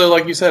it's also,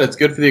 like you said, it's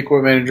good for the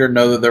equipment manager to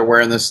know that they're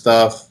wearing this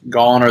stuff.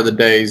 Gone are the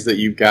days that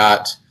you've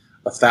got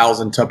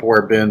 1,000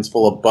 Tupperware bins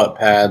full of butt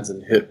pads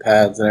and hip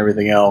pads and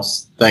everything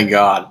else. Thank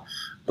God.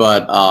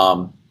 But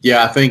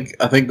yeah, I think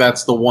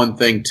that's the one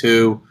thing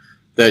too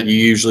that you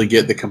usually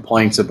get the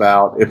complaints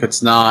about. If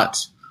it's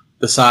not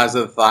the size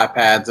of the thigh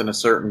pads in a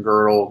certain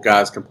girdle,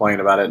 guys complain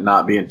about it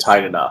not being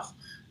tight enough,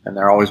 and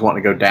they're always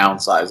wanting to go down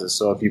sizes.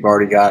 So if you've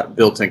already got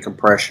built-in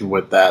compression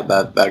with that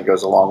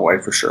goes a long way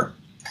for sure.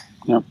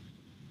 Yep.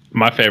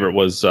 My favorite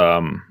was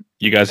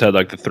you guys had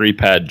like the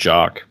 3-pad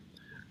jock,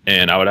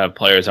 and I would have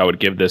players I would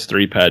give this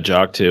 3-pad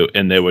jock to,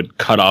 and they would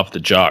cut off the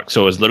jock.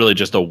 So it was literally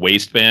just a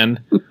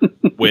waistband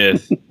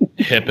with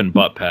hip and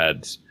butt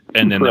pads,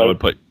 and then right.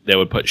 they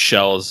would put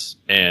shells,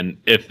 and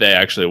if they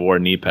actually wore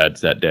knee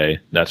pads that day,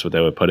 that's what they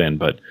would put in.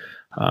 But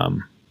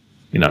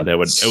it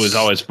was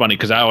always funny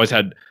because I always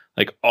had,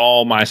 like,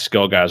 all my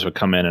skill guys would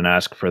come in and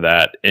ask for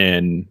that,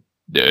 and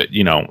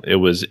it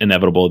was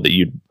inevitable that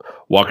you'd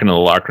walk into the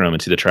locker room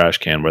and see the trash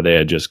can where they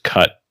had just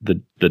cut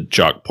the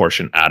jock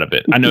portion out of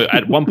it. I know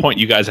at one point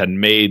you guys had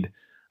made,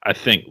 I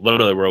think,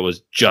 literally where it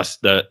was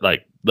just the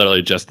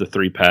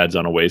 3 pads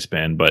on a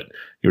waistband, but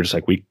you were just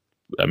like, we've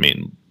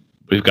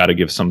got to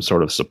give some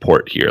sort of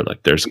support here.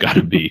 Like, there's got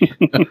to be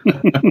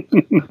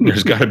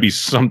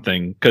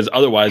something, because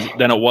otherwise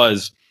then it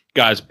was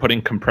guys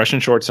putting compression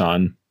shorts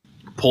on,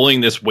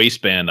 pulling this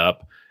waistband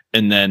up,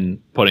 and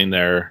then putting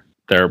their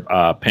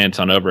pants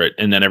on over it.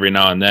 And then every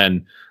now and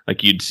then,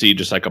 like, you'd see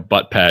just like a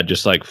butt pad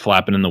just like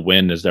flapping in the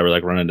wind as they were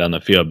like running down the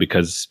field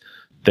because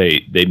they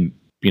didn't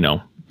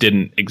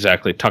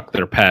exactly tuck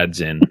their pads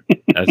in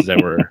as they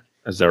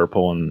were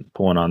pulling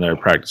on their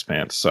practice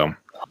pants. So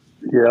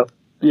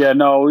yeah,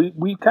 no,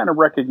 we kind of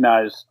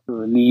recognized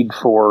the need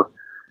for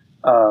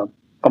a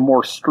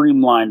more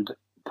streamlined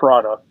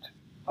product.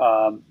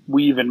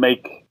 We even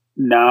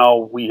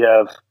we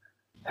have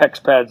hex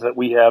pads that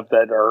we have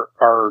that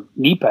are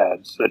knee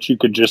pads that you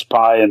could just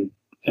buy,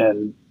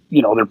 and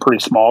they're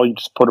pretty small. You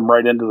just put them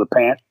right into the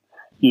pant,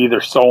 You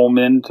either sew them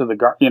into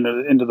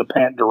the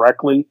pant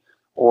directly,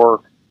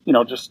 or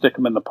just stick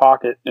them in the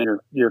pocket, and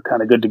you're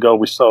kind of good to go.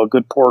 We saw a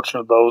good portion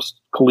of those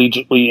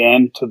collegiately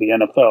and to the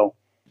NFL.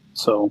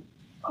 So,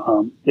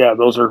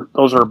 those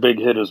are a big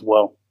hit as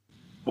well.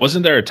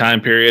 Wasn't there a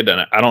time period,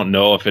 and I don't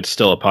know if it's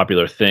still a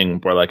popular thing,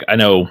 where like I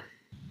know,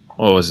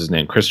 what was his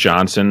name? Chris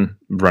Johnson,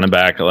 running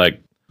back, like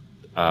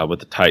with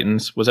the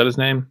Titans. Was that his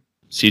name?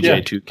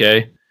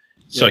 CJ2K.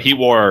 So he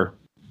wore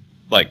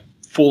like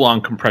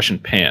full-on compression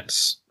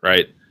pants,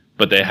 right?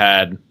 But they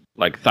had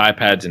like thigh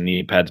pads and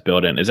knee pads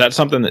built in. Is that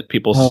something that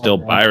people still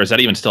buy, or is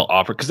that even still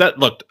offered? Because that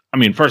looked,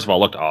 first of all,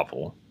 looked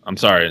awful. I'm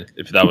sorry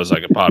if that was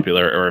like a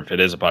popular, or if it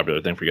is a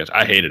popular thing for you guys.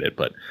 I hated it,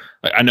 but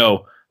like, I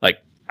know, like,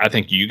 I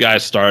think you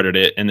guys started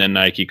it and then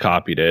Nike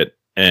copied it.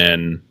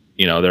 And,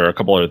 there are a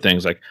couple other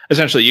things, like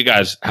essentially you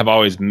guys have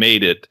always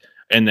made it,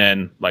 and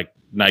then like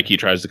Nike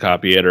tries to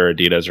copy it, or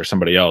Adidas or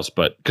somebody else.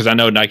 But because I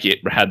know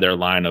Nike had their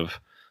line of,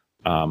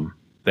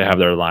 they have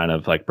their line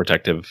of like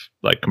protective,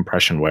 like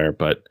compression wear,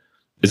 but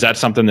is that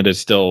something that is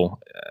still,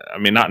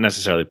 not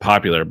necessarily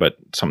popular, but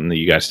something that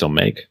you guys still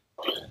make?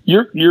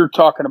 You're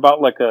talking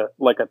about like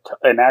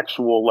an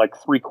actual like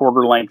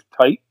 3/4 length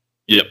tight?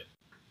 Yep.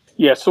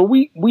 Yeah. So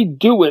we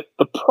do it.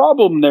 The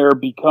problem there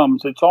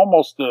becomes it's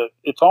almost a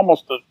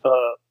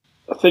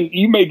thing.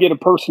 You may get a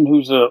person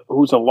who's a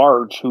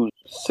large, who's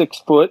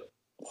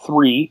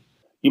 6'3".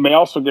 You may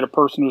also get a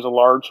person who's a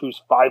large,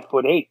 who's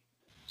 5'8".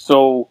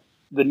 So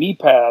the knee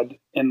pad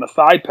and the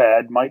thigh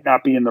pad might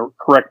not be in the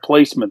correct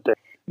placement there.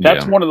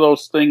 That's one of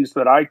those things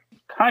that I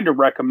kind of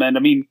recommend.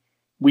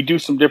 We do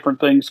some different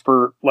things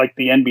for like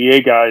the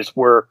NBA guys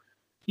where,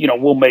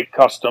 we'll make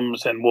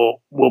customs and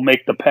we'll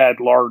make the pad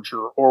larger,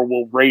 or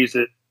we'll raise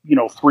it,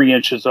 3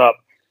 inches up.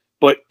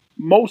 But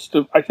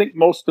I think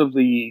most of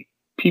the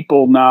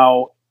people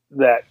now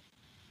that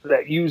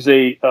use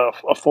a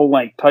full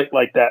length tight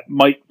like that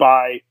might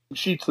buy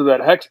sheets of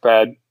that hex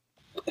pad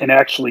and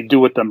actually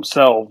do it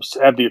themselves,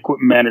 have the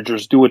equipment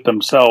managers do it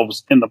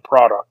themselves in the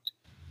product,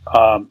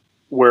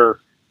 where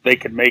they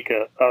could make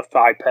a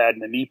thigh pad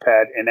and a knee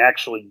pad and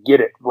actually get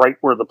it right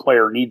where the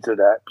player needs it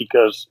at,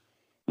 because,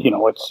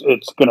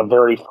 it's going to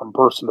vary from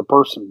person to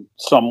person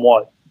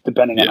somewhat,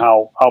 depending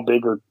on how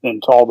big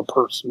and tall the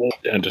person is.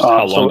 And just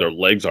how long their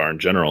legs are in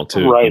general,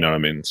 too. Right. You know what I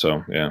mean?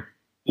 So, yeah.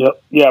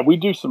 Yep. Yeah, we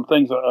do some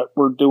things.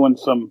 We're doing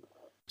some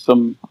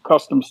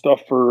custom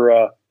stuff for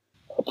a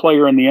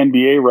player in the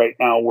NBA right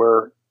now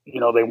where,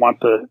 they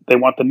want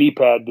the knee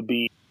pad to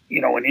be,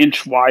 an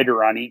inch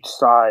wider on each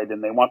side,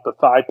 and they want the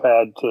thigh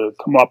pad to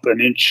come up an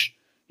inch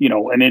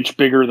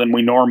bigger than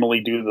we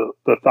normally do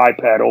the thigh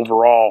pad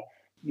overall,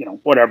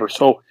 whatever.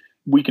 So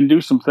we can do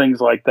some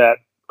things like that.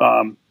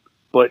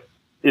 But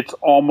it's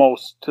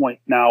almost to the point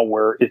now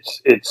where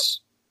it's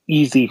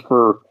easy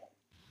for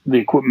the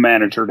equipment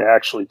manager to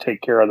actually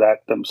take care of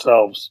that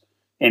themselves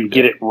and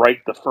get it right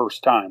the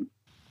first time.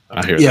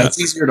 I hear that. It's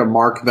easier to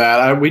mark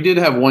that. We did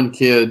have one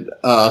kid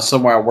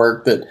somewhere I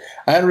worked that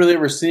I hadn't really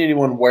ever seen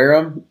anyone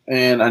wear them,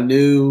 and I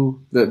knew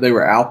that they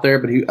were out there,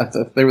 but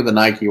they were the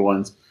Nike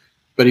ones.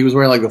 But he was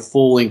wearing like the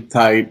full length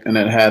tight, and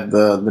it had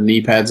the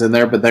knee pads in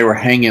there, but they were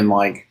hanging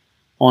like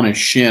on his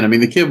shin.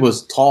 The kid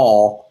was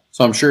tall,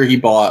 so I'm sure he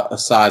bought a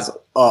size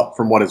up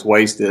from what his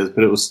waist is,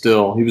 but he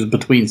was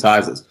between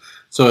sizes.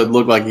 So it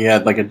looked like he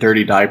had like a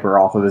dirty diaper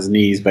off of his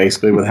knees,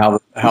 basically, with how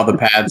the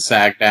pads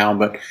sagged down.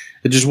 But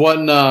it just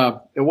wasn't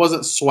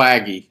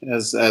swaggy,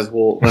 as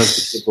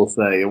people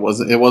say. It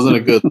wasn't a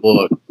good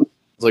look.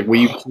 It's like,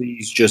 will you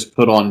please just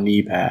put on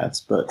knee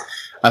pads? But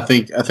I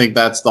think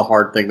that's the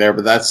hard thing there.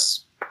 But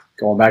that's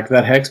going back to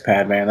that hex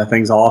pad, man. That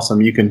thing's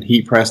awesome. You can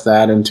heat press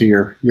that into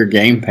your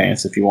game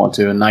pants if you want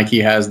to. And Nike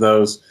has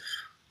those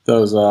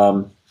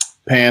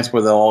pants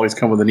where they'll always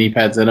come with the knee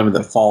pads in them and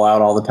that fall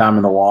out all the time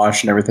in the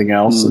wash and everything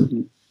else. Mm-hmm.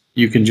 And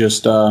you can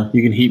just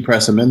you can heat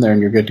press them in there and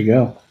you're good to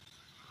go.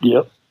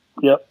 Yep.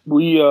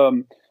 We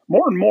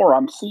more and more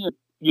I'm seeing,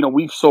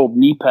 we've sold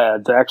knee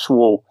pads,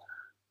 actual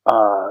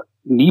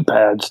knee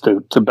pads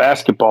to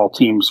basketball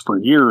teams for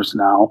years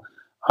now,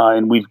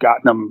 and we've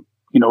gotten them,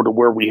 to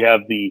where we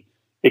have the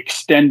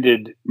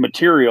extended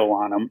material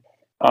on them.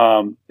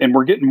 And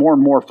we're getting more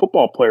and more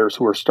football players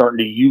who are starting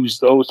to use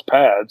those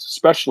pads,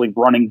 especially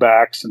running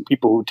backs and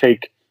people who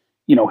take,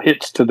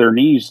 hits to their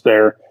knees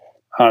there.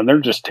 They're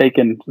just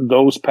taking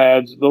those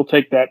pads. They'll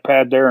take that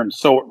pad there and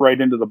sew it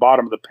right into the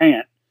bottom of the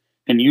pant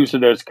and use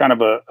it as kind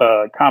of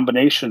a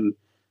combination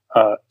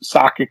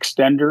sock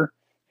extender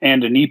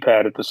and a knee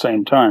pad at the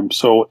same time.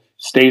 So it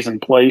stays in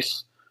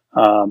place.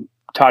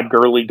 Todd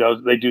Gurley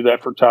they do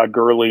that for Todd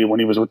Gurley when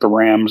he was with the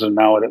Rams and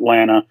now at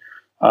Atlanta.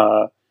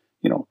 A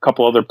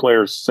couple other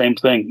players, same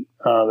thing,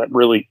 that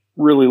really,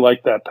 really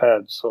like that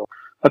pad. So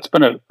that's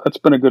been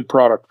a good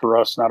product for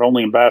us, not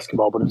only in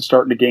basketball, but it's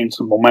starting to gain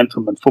some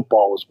momentum in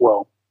football as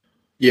well.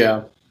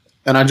 Yeah.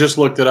 And I just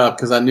looked it up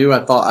because I knew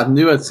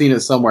I'd seen it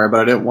somewhere,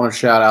 but I didn't want to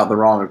shout out the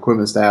wrong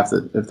equipment staff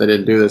if they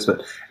didn't do this.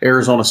 But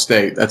Arizona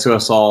State, that's who I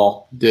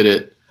saw did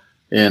it.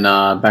 in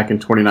back in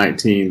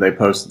 2019. They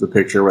posted the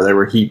picture where they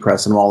were heat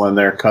pressing them all in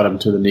there, cut them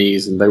to the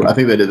knees, and I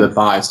think they did the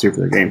thighs too for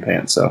their game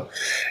pants. So,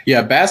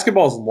 yeah,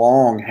 basketball's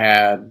long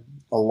had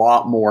a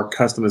lot more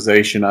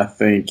customization, I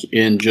think,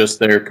 in just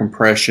their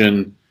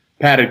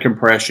padded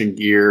compression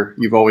gear.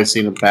 You've always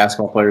seen the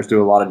basketball players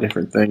do a lot of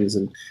different things,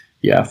 and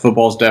yeah,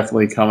 football's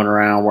definitely coming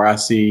around where I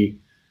see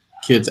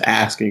kids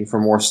asking for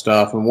more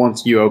stuff. And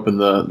once you open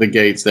the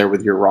gates there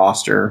with your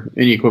roster,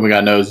 any equipment guy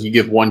knows you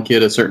give one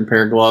kid a certain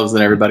pair of gloves,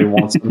 then everybody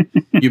wants them.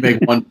 You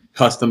make one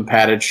custom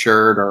padded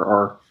shirt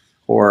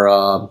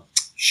or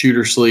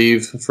shooter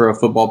sleeve for a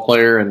football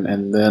player,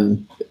 and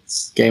then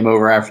it's game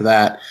over after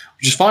that,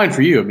 which is fine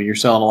for you. I mean, you're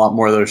selling a lot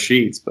more of those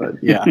sheets, but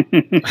yeah.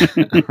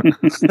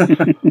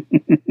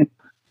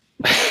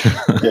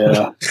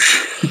 Yeah.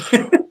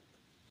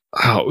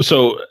 Oh,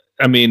 so,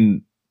 I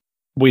mean,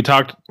 we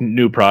talked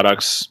new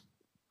products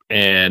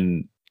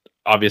and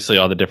obviously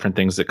all the different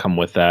things that come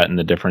with that and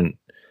the different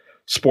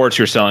sports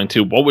you're selling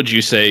to. What would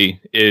you say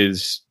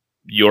is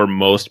your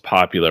most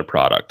popular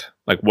product?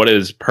 Like, what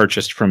is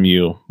purchased from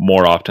you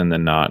more often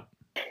than not?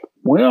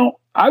 Well,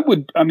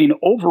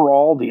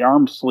 overall, the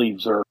arm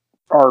sleeves are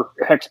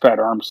HexPad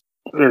arms.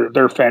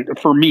 They're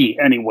for me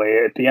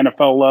anyway. At the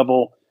NFL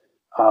level,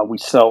 we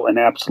sell an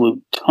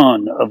absolute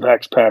ton of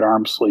HexPad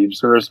arm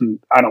sleeves.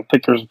 I don't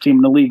think there's a team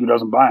in the league who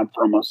doesn't buy them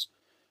from us.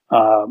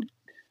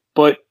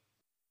 But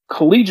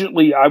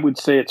collegiately, I would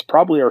say it's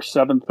probably our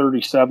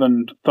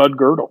 737 Thud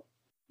girdle.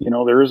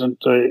 There isn't.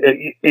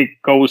 It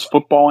goes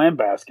football and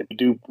basket.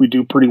 We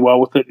do pretty well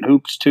with it in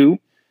hoops too.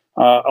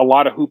 A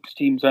lot of hoops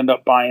teams end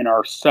up buying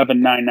our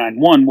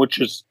 7991,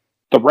 which is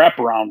the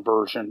wraparound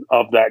version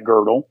of that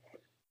girdle.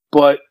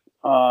 But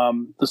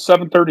the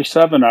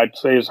 737, I'd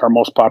say, is our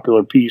most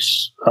popular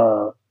piece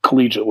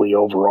collegiately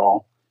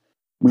overall.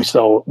 We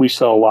sell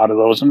a lot of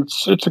those, and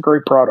it's a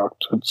great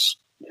product.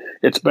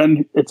 It's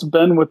been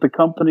with the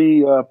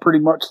company pretty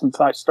much since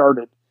I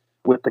started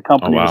with the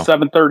company. Oh, wow. The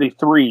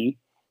 733,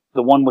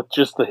 the one with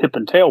just the hip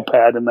and tail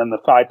pad and then the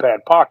thigh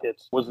pad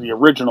pockets, was the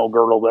original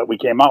girdle that we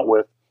came out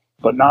with.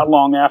 But not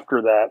long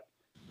after that,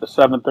 the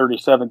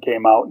 737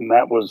 came out, and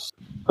that was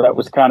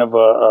kind of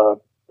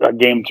a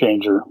game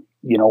changer.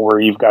 Where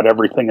you've got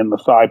everything in the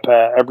thigh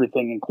pad,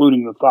 everything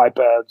including the thigh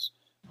pads.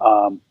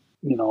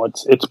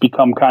 It's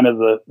become kind of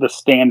the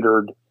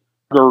standard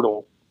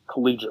girdle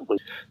collegiately.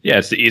 Yeah,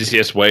 it's the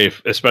easiest way,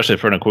 especially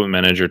for an equipment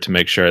manager, to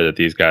make sure that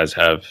these guys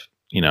have,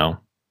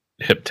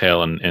 hip,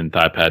 tail, and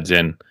thigh pads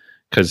in.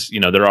 Because,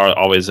 there are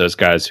always those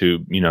guys who,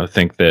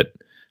 think that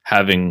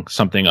having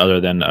something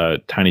other than a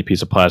tiny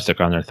piece of plastic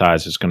on their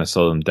thighs is going to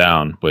slow them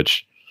down,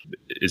 which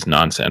is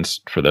nonsense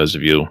for those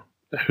of you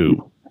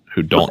who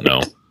don't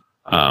know.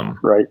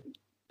 Right.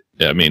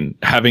 I mean,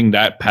 having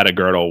that padded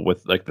girdle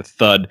with like the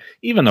thud,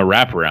 even the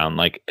wraparound,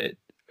 like it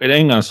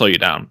ain't gonna slow you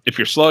down. If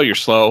you're slow, you're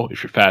slow.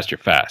 If you're fast, you're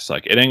fast.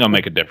 Like, it ain't gonna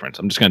make a difference.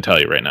 I'm just gonna tell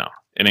you right now,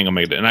 it ain't gonna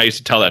make it. And I used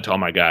to tell that to all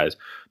my guys.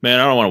 Man,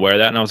 I don't want to wear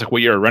that. And I was like,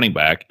 well, you're a running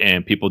back,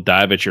 and people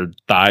dive at your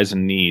thighs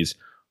and knees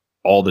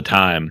all the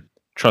time.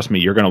 Trust me,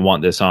 you're gonna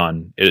want this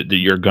on.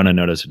 You're gonna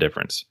notice a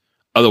difference.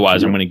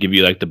 Otherwise, I'm going to give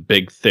you like the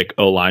big, thick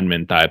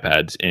O-lineman thigh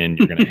pads, and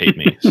you're going to hate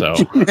me. So,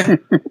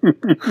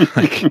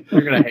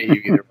 they're going to hate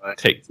you either way.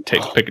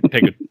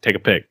 Take a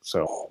pick.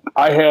 So,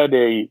 I had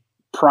a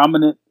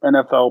prominent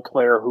NFL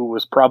player who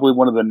was probably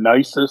one of the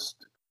nicest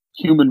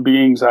human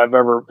beings I've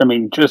ever.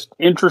 Just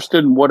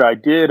interested in what I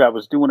did. I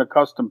was doing a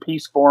custom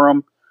piece for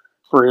him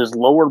for his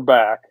lower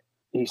back.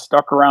 He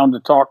stuck around to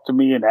talk to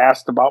me and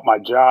asked about my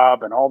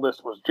job and all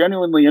this. Was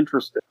genuinely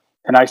interested.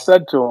 And I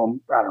said to him,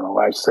 I don't know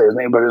why I say his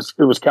name, but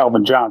it was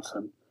Calvin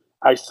Johnson.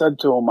 I said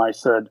to him,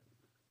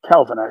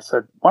 Calvin,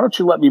 why don't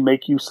you let me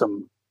make you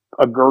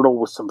a girdle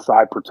with some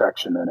thigh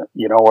protection in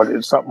it,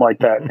 or something like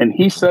that. And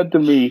he said to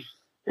me,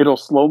 it'll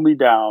slow me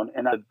down.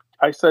 And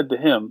I said to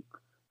him,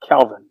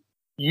 Calvin,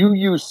 you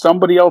used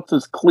somebody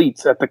else's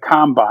cleats at the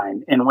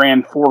combine and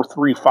ran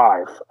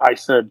 4.35. I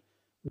said,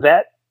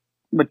 that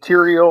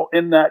material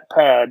in that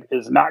pad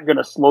is not going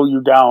to slow you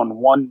down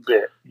one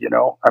bit,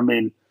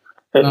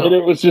 And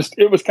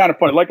it was kind of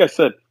funny. Like I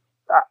said,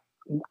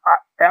 I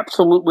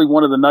absolutely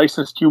one of the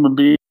nicest human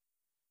beings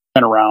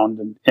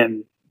around,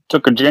 and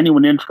took a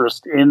genuine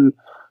interest in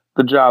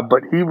the job.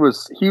 But he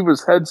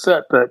was head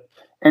set that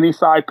any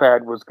thigh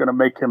pad was going to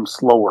make him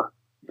slower.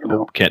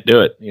 Can't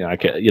do it. I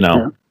can't.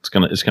 Yeah. It's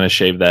gonna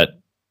shave that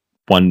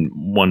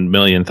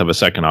 1/1,000,000th of a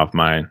second off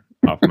my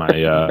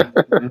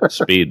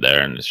speed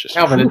there, and it's just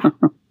Calvin.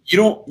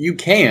 You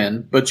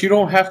can, but you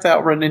don't have to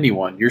outrun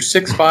anyone. You're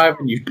 6'5"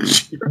 and you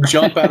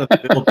jump out of the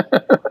building.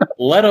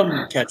 Let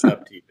them catch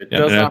up to you. It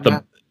does not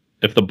matter.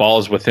 If the ball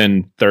is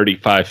within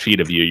 35 feet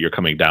of you, you're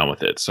coming down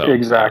with it. So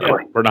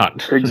exactly, we're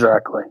not.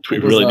 Exactly. We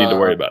really need to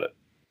worry about it.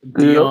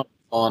 Dion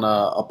on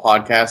a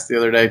podcast the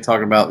other day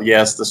talking about,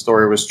 yes, the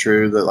story was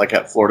true that like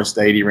at Florida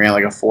State he ran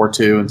like a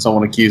 4.2 and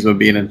someone accused him of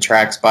being in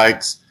track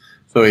spikes.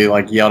 So he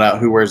like yelled out,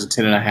 "Who wears a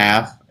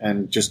 10.5?"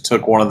 and just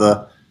took one of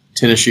the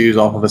tennis shoes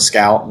off of a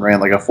scout and ran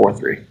like a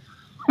 4.3.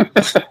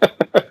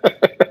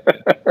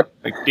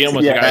 Like Dion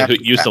was the guy who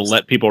used to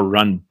let people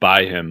run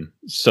by him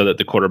so that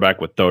the quarterback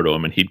would throw to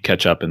him and he'd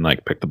catch up and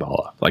like pick the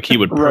ball up. Like he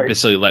would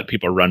purposely let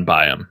people run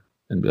by him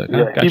and be like,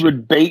 oh, gotcha. He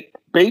would bait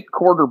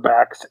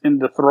quarterbacks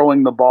into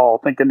throwing the ball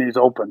thinking he's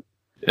open.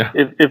 Yeah.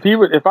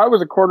 If I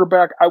was a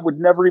quarterback, I would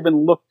never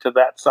even look to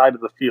that side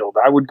of the field.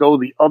 I would go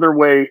the other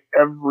way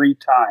every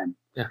time.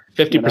 Yeah.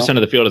 50%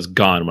 of the field is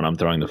gone when I'm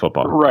throwing the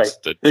football. Right.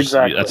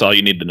 Exactly. That's all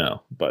you need to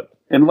know. But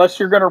unless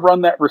you're going to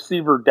run that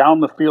receiver down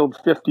the field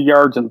 50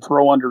 yards and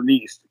throw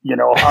underneath,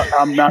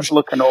 I'm not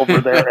looking over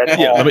there at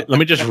all. Let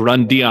me just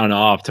run Dion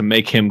off to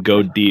make him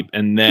go deep,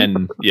 and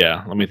then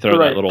let me throw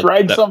that little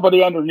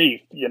somebody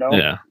underneath.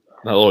 Yeah.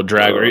 That little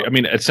drag. I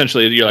mean,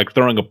 essentially, you're like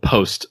throwing a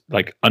post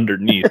like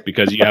underneath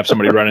because you have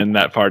somebody running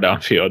that far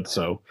downfield.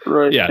 So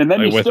yeah, and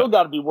then you still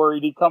got to be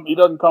worried he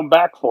doesn't come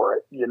back for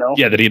it.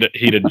 Yeah, that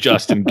he'd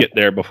adjust and get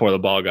there before the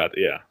ball got.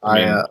 Yeah,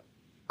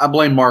 I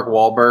blame Mark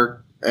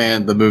Wahlberg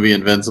and the movie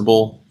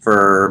Invincible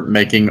for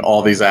making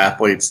all these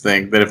athletes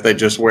think that if they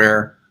just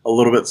wear a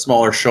little bit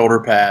smaller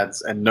shoulder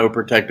pads and no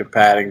protective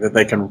padding, that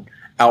they can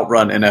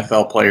outrun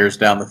NFL players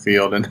down the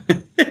field and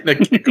in a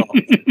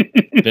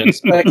kickoff.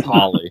 Vince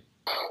Holly.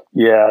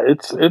 Yeah,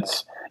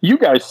 it's you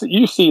guys.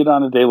 You see it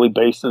on a daily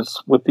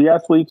basis with the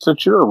athletes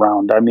that you're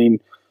around. I mean,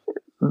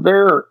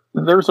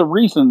 there's a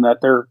reason that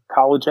they're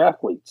college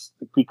athletes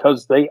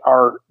because they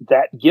are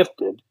that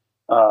gifted,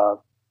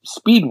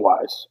 speed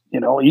wise.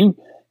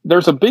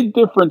 There's a big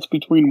difference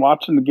between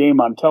watching the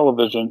game on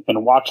television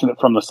and watching it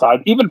from the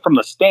side, even from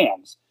the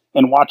stands,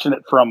 and watching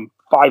it from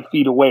 5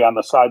 feet away on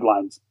the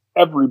sidelines.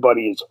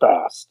 Everybody is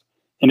fast,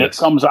 and it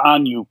comes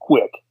on you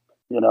quick.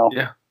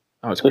 Yeah,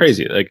 it's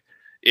crazy.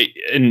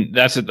 And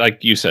that's it,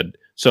 like you said.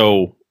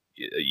 So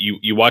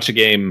you watch a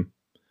game,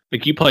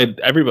 like you played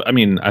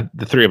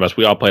the three of us,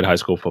 we all played high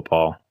school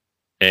football,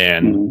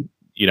 and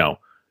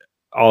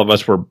all of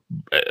us were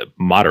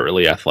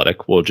moderately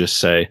athletic, we'll just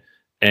say.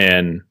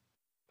 And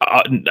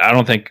I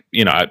don't think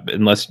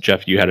unless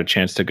Jeff, you had a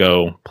chance to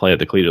go play at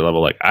the collegiate level.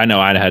 Like I know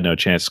I had no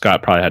chance.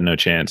 Scott probably had no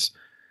chance.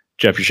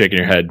 Jeff, you're shaking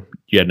your head.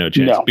 You had no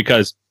chance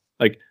because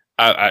like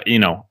I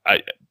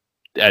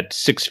at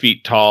 6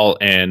 feet tall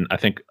and I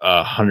think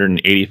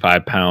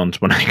 185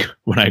 pounds when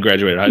I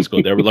graduated high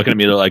school, they were looking at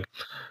me. They're like,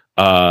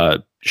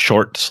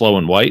 short, slow,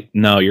 and white.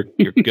 No, you're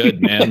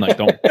good, man. Like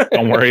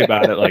don't worry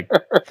about it. Like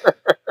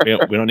we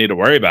don't need to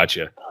worry about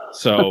you.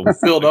 So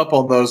filled up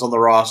on those on the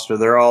roster.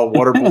 They're all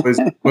water boys,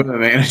 equipment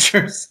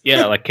managers.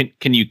 Yeah, like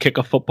can you kick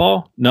a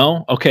football?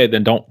 No, okay,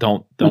 then don't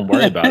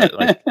worry about it.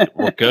 Like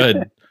we're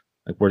good.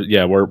 Like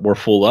we're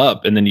full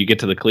up. And then you get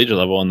to the collegiate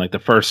level, and like the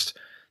first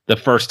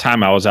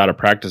time I was out of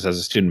practice as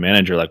a student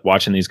manager, like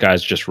watching these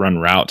guys just run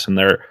routes, and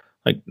they're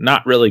like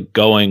not really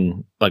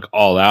going like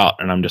all out,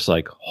 and I'm just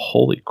like,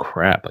 holy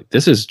crap! Like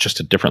this is just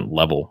a different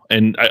level.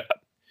 And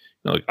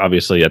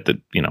obviously at the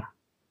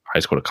high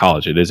school to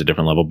college, it is a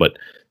different level, but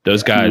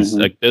those guys,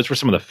 like those were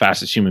some of the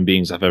fastest human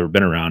beings I've ever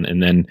been around.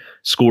 And then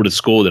school to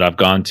school that I've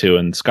gone to,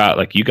 and Scott,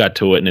 like you got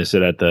to witness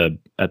it at the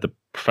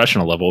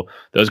professional level.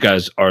 Those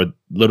guys are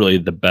literally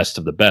the best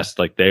of the best.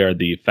 Like they are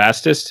the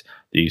fastest,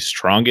 the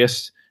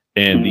strongest,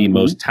 and the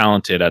most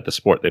talented at the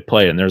sport they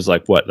play. And there's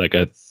like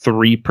a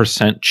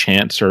 3%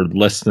 chance or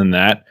less than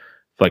that,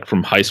 like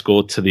from high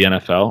school to the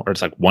NFL, or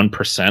it's like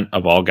 1%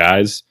 of all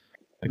guys.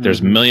 Like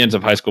there's millions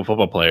of high school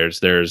football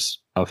players. There's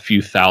a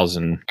few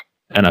thousand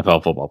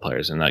NFL football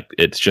players, and like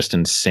it's just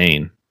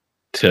insane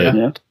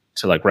to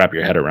like wrap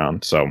your head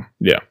around. So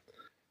yeah,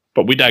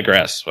 but we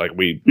digress. Like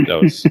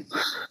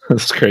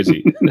that's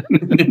crazy.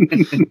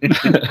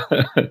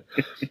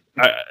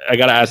 I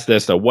gotta ask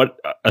this though: what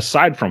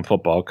aside from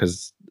football,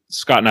 because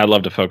Scott and I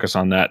love to focus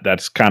on that.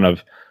 That's kind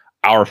of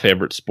our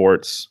favorite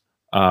sports.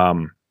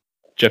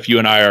 Jeff, you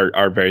and I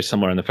are very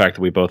similar in the fact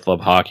that we both love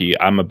hockey.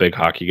 I'm a big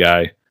hockey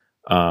guy.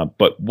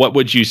 But what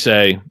would you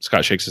say?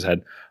 Scott shakes his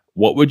head.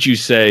 What would you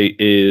say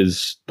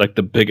is like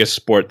the biggest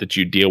sport that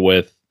you deal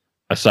with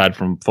aside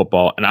from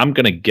football? And I'm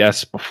going to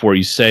guess before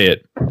you say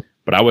it,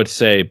 but I would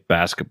say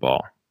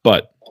basketball.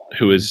 But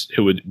who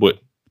would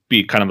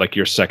be kind of like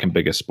your second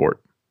biggest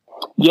sport?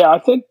 Yeah, I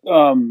think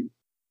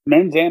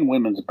men's and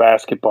women's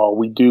basketball,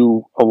 we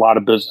do a lot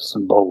of business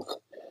in both.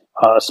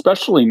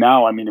 Especially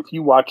now. I mean, if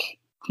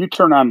you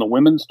turn on the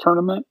women's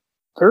tournament,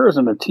 there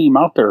isn't a team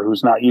out there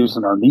who's not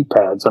using our knee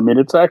pads. I mean,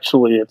 it's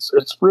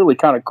really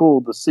kind of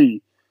cool to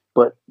see.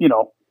 But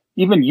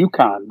even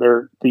UConn,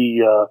 they're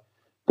the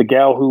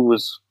gal who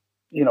was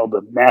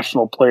the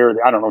national player.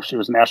 I don't know if she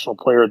was national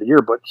player of the year,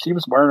 but she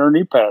was wearing her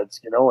knee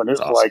pads. And it's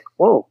awesome. Like,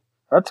 whoa,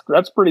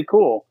 that's pretty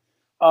cool.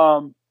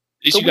 At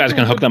least you guys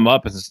can hook them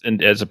up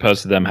as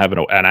opposed to them having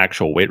an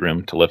actual weight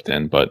room to lift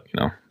in. But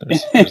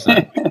there's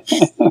that.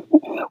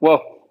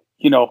 Well,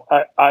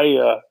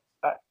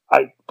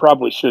 I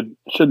probably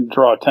shouldn't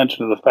draw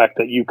attention to the fact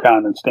that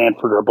UConn and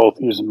Stanford are both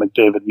using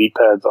McDavid knee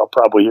pads. I'll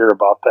probably hear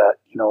about that,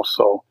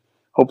 so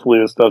hopefully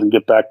this doesn't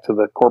get back to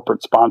the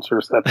corporate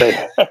sponsors that they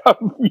have.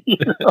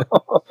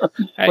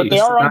 Hey, but they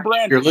are on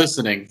brand. If you're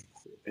listening,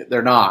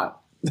 they're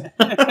not.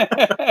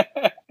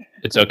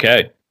 It's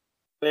okay.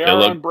 They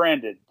are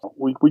unbranded.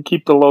 We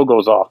keep the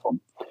logos off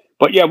them.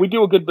 But yeah, we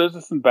do a good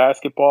business in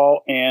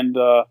basketball, and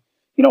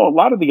a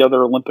lot of the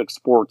other Olympic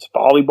sports,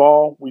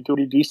 volleyball, we do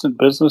a decent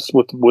business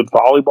with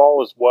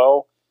volleyball as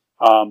well.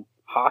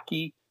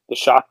 Hockey, the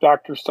Shock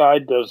Doctor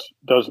side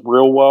does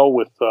real well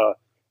with,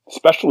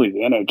 especially the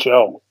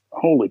NHL.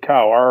 Holy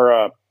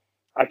cow!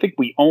 I think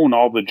we own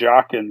all the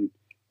jock and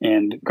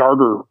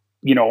garter,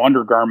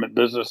 undergarment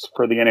business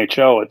for the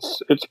NHL.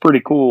 It's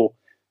pretty cool.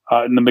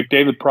 And the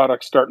McDavid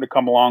product's starting to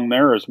come along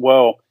there as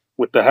well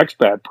with the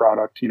Hexpad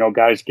product.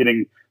 Guys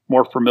getting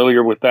more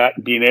familiar with that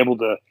and being able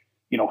to,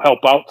 help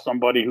out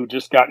somebody who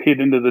just got hit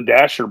into the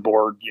dasher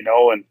board,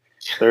 and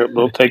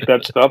they'll take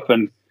that stuff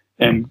and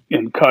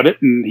cut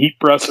it and heat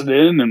press it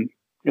in, and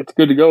it's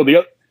good to go.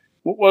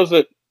 What was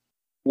it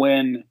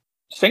when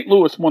St.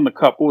 Louis won the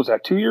Cup? What was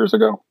that, 2 years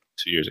ago?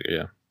 2 years ago,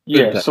 yeah.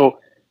 Yeah, so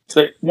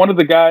one of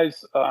the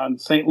guys on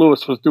St.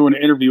 Louis was doing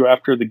an interview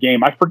after the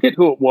game. I forget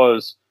who it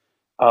was,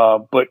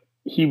 but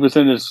he was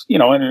in his,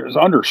 in his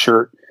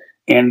undershirt,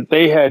 and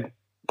they had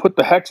put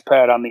the hex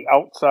pad on the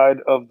outside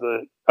of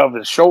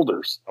his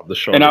shoulders.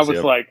 And I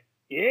was like,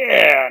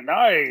 yeah,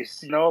 nice.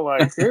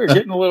 Here,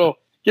 getting a little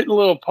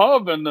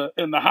pub in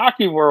the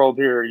hockey world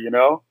here. It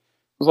was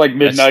like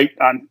midnight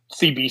on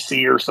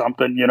CBC or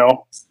something.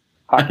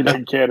 Hockey Night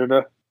in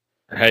Canada.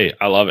 Hey,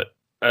 I love it.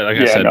 Like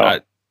I said, no.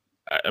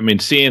 I mean,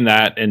 seeing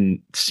that and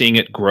seeing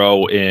it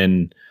grow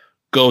and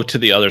go to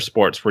the other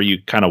sports where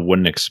you kind of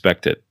wouldn't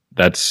expect it.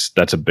 That's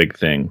a big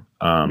thing.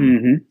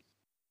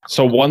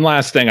 So one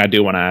last thing I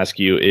do want to ask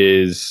you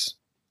is,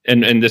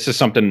 and this is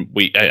something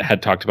we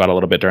had talked about a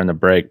little bit during the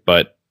break,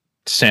 but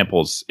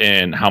samples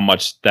and how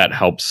much that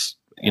helps,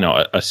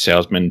 a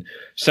salesman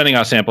sending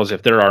out samples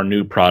if there are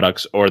new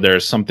products or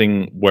there's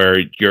something where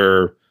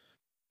you're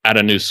at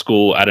a new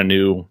school, at a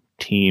new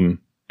team.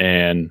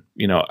 And,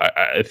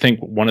 I think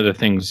one of the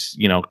things,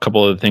 a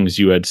couple of the things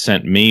you had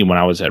sent me when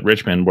I was at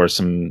Richmond were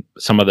some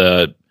of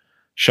the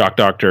Shock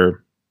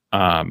Doctor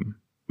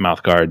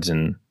mouth guards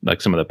and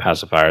like some of the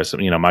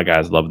pacifiers. My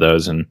guys love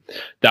those. And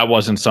that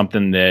wasn't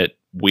something that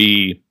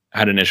we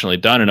had initially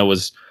done. And it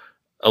was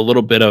a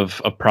little bit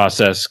of a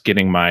process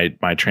getting my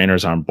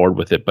trainers on board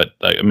with it. But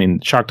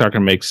Shock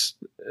Doctor makes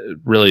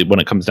really, when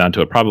it comes down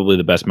to it, probably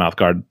the best mouth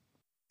guard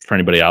for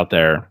anybody out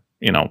there.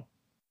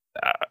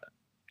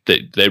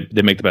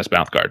 They make the best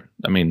mouth guard.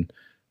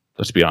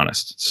 Let's be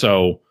honest.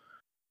 So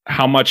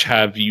how much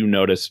have you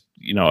noticed,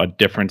 a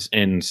difference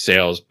in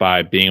sales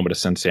by being able to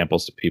send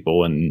samples to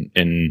people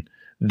and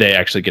they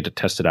actually get to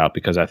test it out?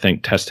 Because I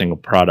think testing a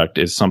product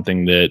is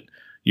something that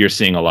you're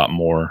seeing a lot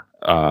more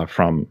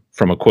from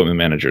equipment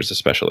managers,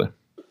 especially.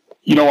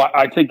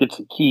 I think it's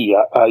a key.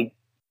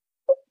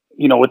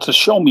 It's a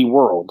show me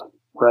world,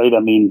 right?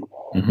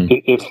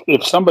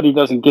 If somebody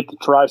doesn't get to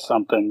try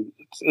something,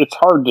 it's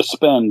hard to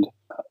spend,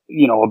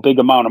 a big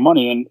amount of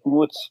money. And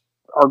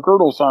our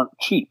girdles aren't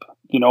cheap,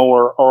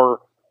 or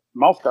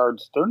mouth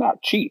guards, they're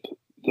not cheap,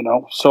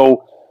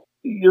 so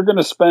you're going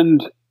to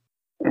spend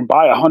and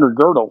buy 100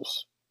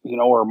 girdles,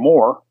 or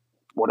more,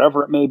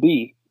 whatever it may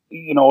be.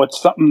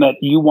 It's something that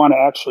you want to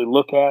actually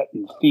look at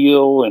and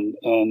feel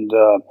and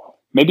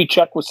maybe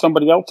check with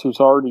somebody else who's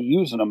already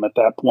using them at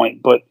that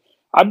point. But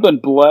I've been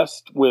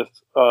blessed with,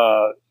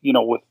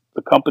 with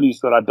the companies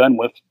that I've been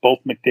with, both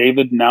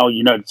McDavid and now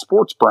United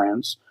Sports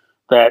Brands,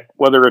 that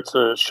whether it's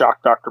a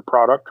Shock Doctor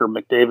product or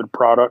McDavid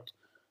product,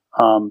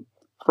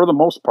 for the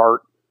most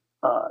part,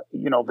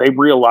 they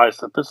realize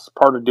that this is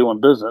part of doing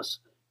business,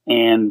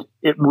 and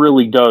it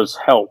really does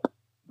help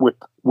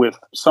with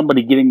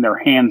somebody getting their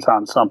hands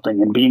on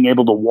something and being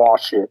able to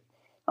wash it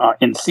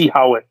and see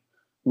how it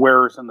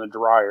wears in the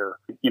dryer.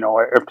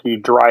 After you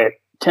dry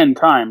it 10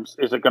 times,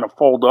 is it going to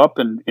fold up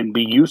and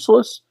be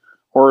useless,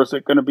 or is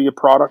it going to be a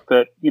product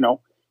that you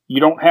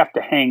don't have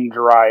to hang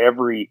dry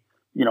every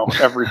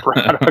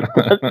product,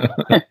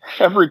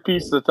 every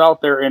piece that's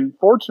out there? And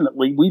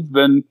fortunately, we've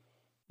been,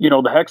 the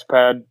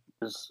Hexpad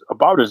is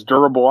about as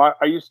durable.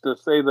 I used to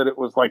say that it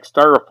was like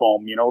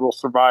styrofoam, it'll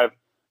survive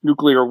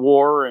nuclear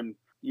war and,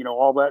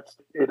 all that.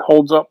 It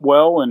holds up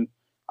well. And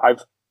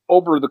I've,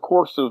 over the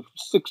course of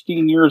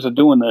 16 years of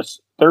doing this,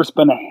 there's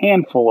been a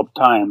handful of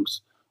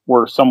times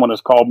where someone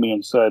has called me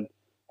and said,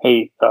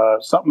 hey,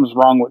 something's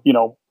wrong with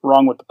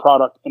the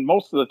product. And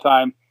most of the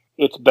time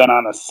it's been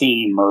on a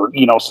seam or,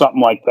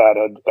 something like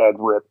that had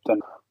ripped.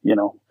 And,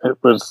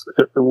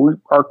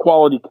 our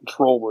quality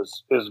control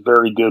is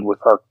very good with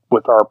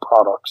our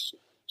products.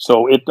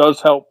 So it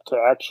does help to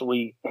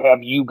actually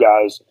have you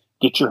guys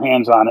get your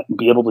hands on it and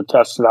be able to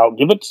test it out,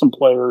 give it to some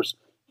players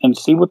and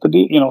see what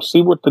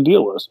the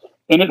deal is.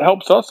 And it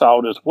helps us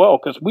out as well,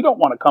 because we don't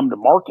want to come to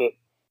market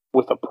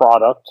with a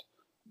product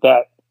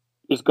that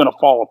is going to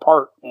fall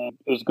apart and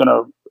is going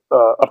to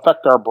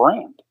affect our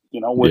brand,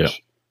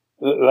 which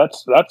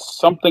that's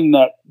something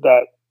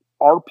that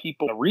our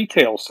people, the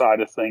retail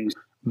side of things,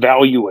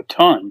 value a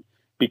ton,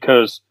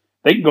 because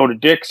they can go to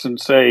Dick's and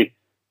say,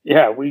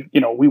 yeah, we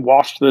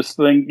washed this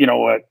thing,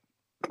 at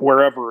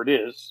wherever it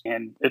is,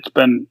 and it's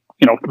been,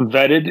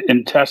 vetted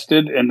and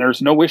tested, and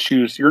there's no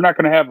issues. You're not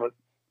going to have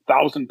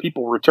 1,000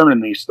 people returning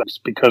these things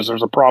because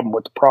there's a problem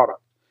with the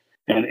product.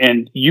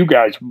 And you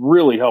guys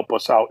really help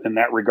us out in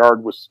that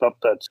regard with stuff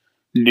that's,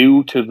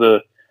 new to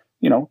the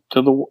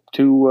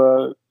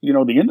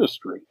the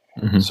industry.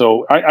 Mm-hmm.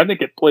 So I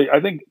think it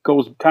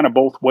goes kind of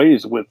both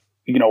ways with,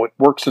 it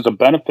works as a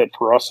benefit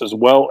for us as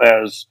well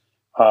as,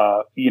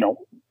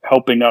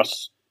 helping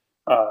us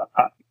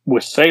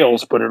with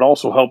sales, but it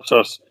also helps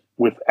us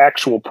with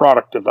actual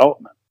product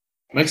development.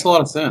 Makes a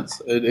lot of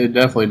sense. It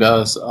definitely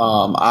does.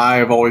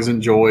 I've always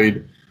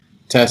enjoyed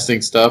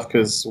testing stuff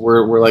because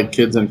we're like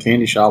kids in a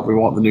candy shop. We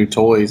want the new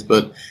toys,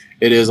 but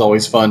it is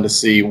always fun to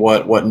see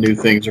what new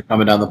things are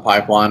coming down the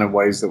pipeline and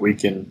ways that we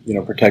can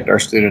protect our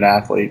student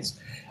athletes.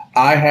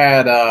 I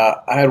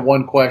had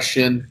one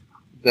question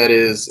that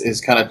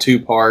is kind of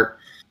two-part.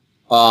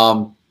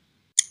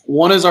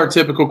 One is our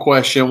typical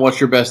question: what's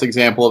your best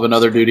example of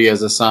another duty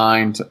as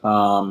assigned?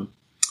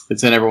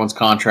 It's in everyone's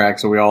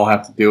contract, so we all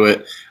have to do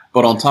it.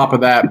 But on top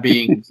of that,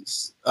 being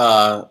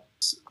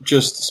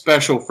just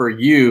special for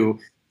you,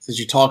 since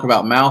you talk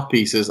about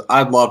mouthpieces,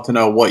 I'd love to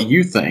know what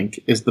you think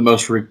is the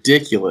most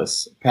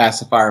ridiculous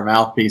pacifier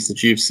mouthpiece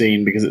that you've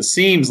seen, because it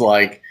seems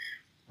like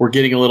we're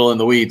getting a little in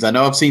the weeds. I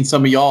know I've seen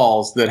some of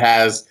y'all's that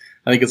has,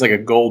 I think it's like a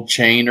gold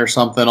chain or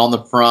something on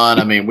the front.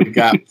 I mean, you've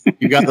got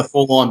the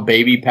full-on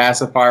baby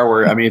pacifier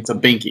where, I mean, it's a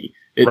binky.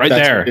 Right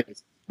there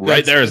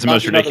is the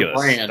most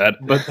ridiculous.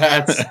 But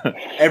that's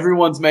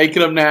everyone's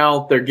making them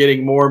now. They're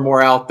getting more and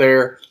more out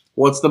there.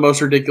 What's the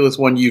most ridiculous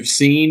one you've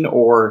seen,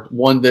 or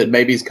one that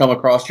maybe has come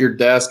across your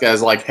desk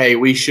as like, hey,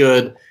 we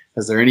should?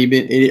 Has there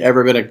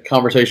ever been a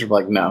conversation of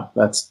like, no,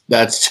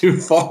 that's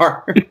too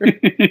far?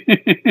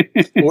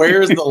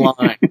 Where's the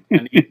line?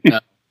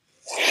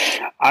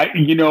 I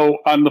need to know.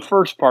 On the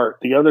first part,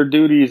 the other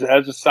duties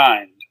as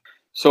assigned.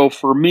 So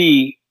for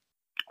me,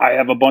 I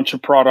have a bunch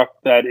of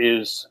product that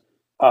is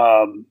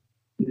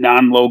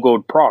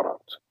non-logoed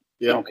product.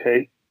 Yeah.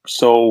 Okay.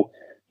 So,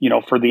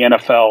 for the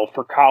NFL,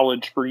 for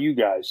college, for you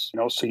guys,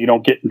 so you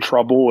don't get in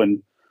trouble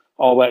and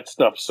all that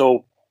stuff.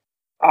 So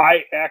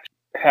I actually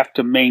have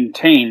to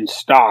maintain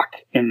stock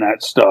in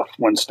that stuff.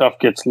 When stuff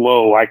gets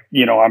low, I'm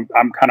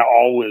kind of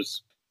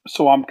always,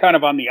 so I'm kind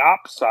of on the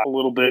opposite a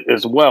little bit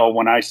as well.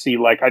 When I see,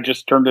 like, I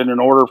just turned in an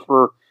order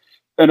for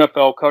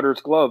NFL cutters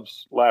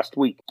gloves last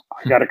week.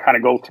 I got to kind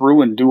of go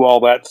through and do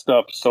all that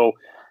stuff. So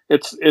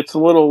it's a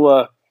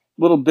little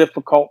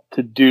difficult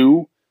to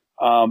do.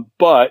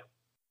 But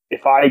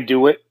if I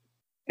do it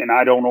and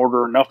I don't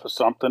order enough of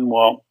something,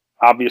 well,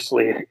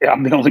 obviously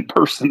I'm the only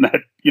person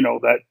that,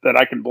 that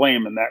I can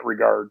blame in that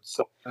regard.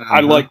 So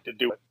I like to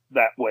do it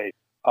that way.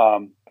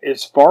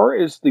 As far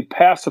as the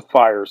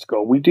pacifiers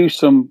go, we do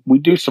some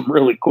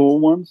really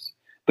cool ones.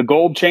 The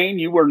gold chain,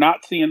 you are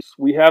not seeing.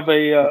 We have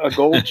a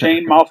gold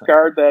chain mouth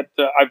guard that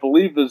I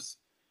believe is,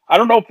 I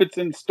don't know if it's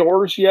in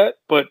stores yet,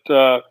 but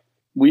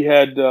we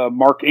had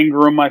Mark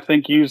Ingram, I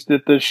think, used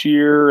it this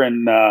year,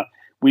 and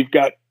we've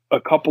got a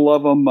couple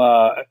of them.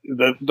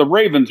 The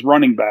Ravens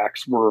running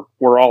backs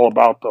were all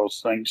about those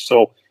things.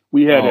 So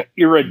we had an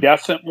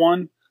iridescent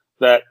one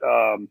that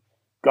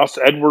Gus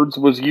Edwards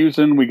was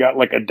using. We got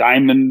like a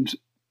diamond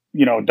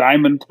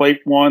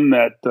plate one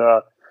that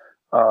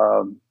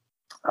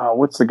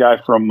what's the guy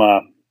from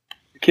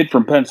kid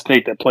from Penn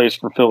State that plays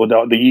for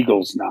Philadelphia, the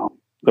Eagles now,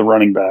 the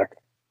running back.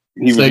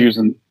 He was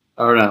using.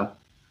 Oh no,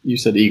 you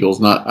said Eagles,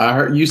 not I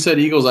heard. You said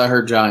Eagles. I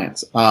heard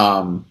Giants.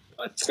 Yeah,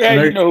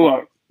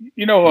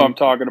 you know who I'm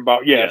talking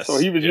about. Yeah, yes, so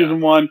he was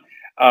using one.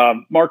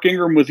 Mark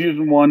Ingram was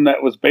using one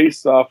that was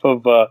based off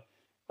of.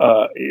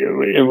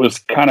 It was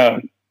kind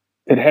of.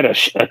 It had a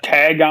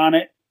tag on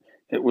it.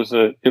 It was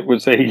a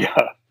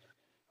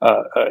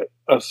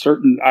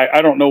certain.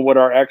 I don't know what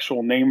our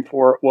actual name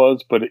for it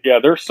was, but yeah,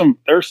 there's some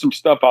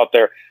stuff out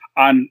there.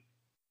 On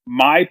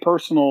my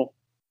personal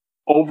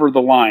over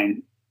the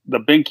line, the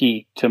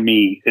binky to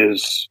me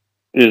is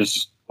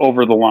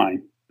over the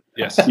line.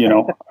 Yes,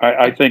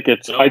 I think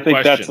it's. No I think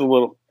question. That's a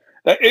little.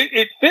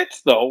 It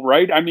fits though,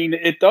 right? I mean,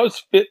 it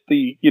does fit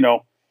the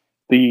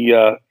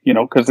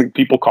because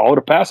people call it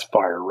a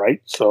pacifier,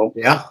 right? So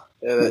yeah.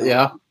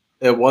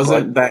 It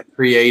wasn't that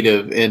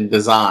creative in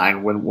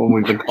design when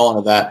we've been calling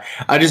it that.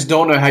 I just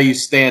don't know how you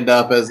stand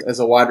up as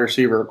a wide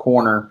receiver or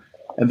corner,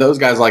 and those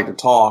guys like to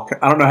talk.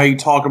 I don't know how you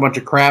talk a bunch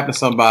of crap to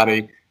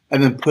somebody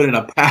and then put in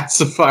a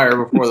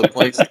pacifier before the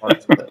play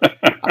starts.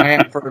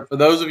 For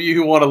those of you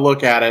who want to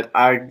look at it,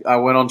 I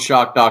went on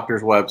Shock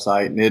Doctor's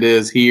website, and it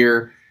is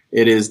here.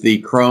 It is the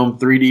Chrome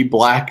 3D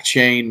Black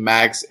Chain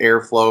Max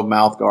Airflow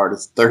Mouth Guard.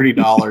 It's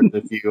 $30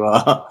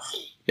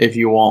 if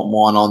you want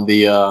one on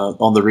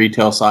the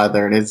retail side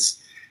there, and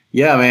it's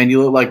man,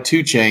 you look like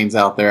 2 Chainz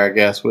out there, I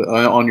guess,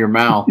 on your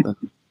mouth. And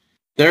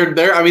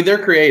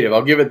they're creative.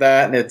 I'll give it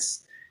that, and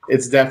it's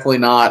definitely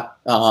not.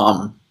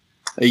 I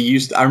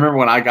remember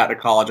when I got to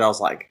college, I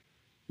was like,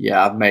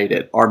 yeah, I've made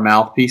it. Our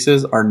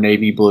mouthpieces are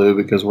navy blue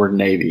because we're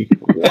Navy.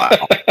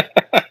 Wow.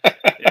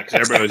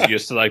 Everybody was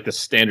used to like the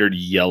standard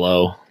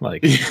yellow,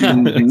 like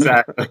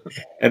exactly.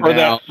 And or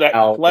that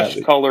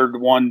flesh-colored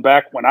one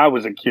back when I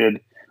was a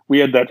kid. We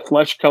had that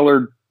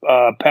flesh-colored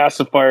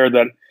pacifier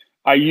that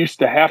I used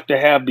to have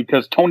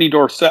because Tony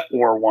Dorsett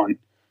wore one.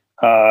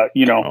 Oh,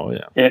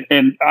 yeah.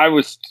 And I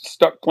was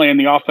stuck playing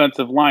the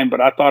offensive line,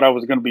 but I thought I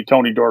was going to be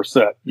Tony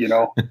Dorsett,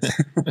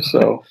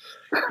 So,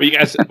 but you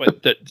guys,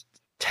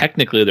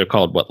 technically they're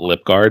called what?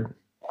 Lip guard?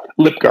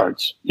 Lip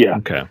guards. Yeah.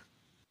 Okay.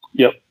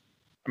 Yep.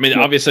 I mean,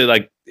 obviously,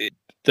 like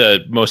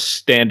the most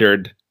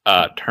standard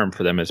term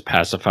for them is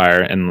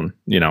pacifier, and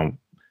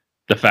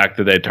the fact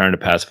that they turned a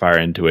pacifier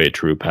into a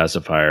true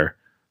pacifier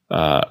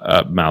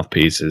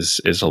mouthpiece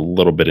is a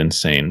little bit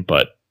insane.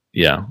 But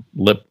yeah,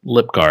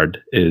 lip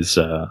guard is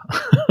what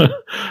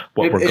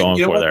we're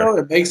going for there. Though?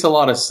 It makes a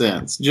lot of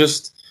sense.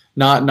 Just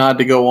not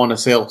to go on a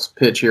sales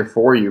pitch here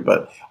for you,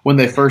 but when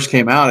they first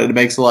came out, it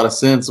makes a lot of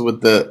sense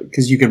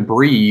because you can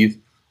breathe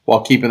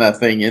while keeping that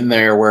thing in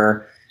there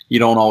where you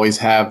don't always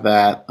have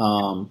that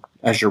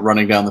as you're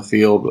running down the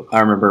field.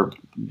 I remember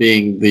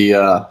being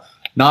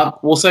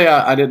we'll say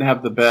I didn't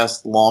have the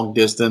best long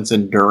distance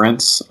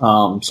endurance.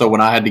 So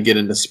when I had to get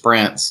into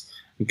sprints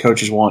and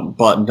coaches want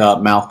buttoned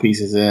up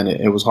mouthpieces in,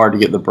 it was hard to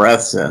get the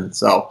breaths in.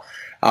 So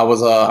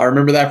I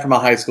remember that from my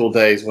high school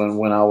days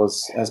when I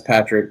was, as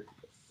Patrick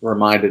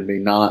reminded me,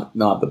 not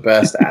the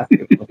best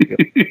athlete.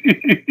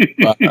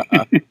 But,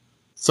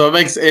 so it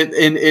makes it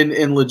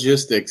in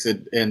logistics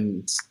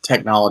and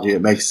technology,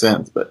 it makes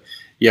sense. But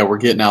yeah, we're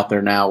getting out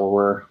there now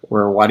where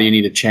why do you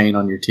need a chain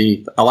on your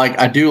teeth?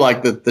 I do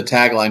like the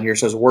tagline here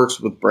says works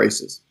with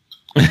braces.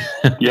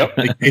 Yep.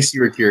 In case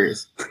you were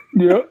curious.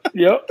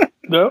 Yep.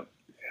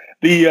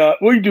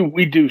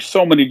 We do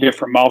so many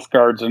different mouth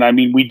guards, and I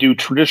mean we do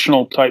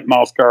traditional type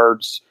mouth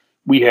guards.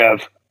 We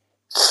have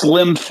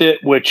slim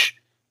fit, which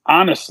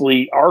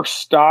honestly our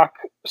stock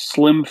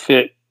slim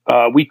fit,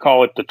 we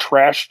call it the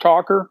trash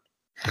talker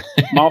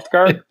mouth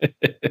guard.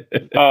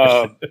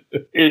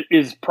 It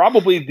is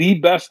probably the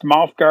best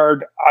mouth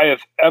guard I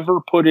have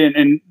ever put in.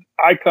 And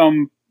I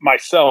come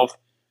myself,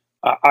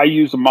 I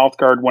use a mouth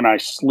guard when I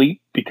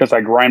sleep because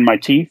I grind my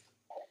teeth.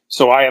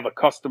 So I have a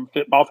custom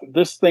fit mouth.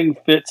 This thing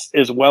fits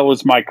as well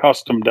as my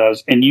custom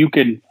does. And you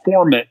can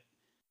form it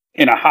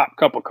in a hot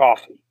cup of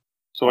coffee.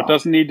 So It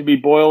doesn't need to be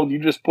boiled. You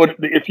just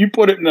if you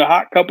put it in a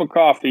hot cup of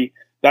coffee,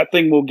 that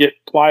thing will get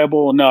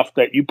pliable enough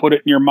that you put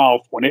it in your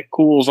mouth. When it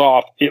cools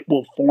off, it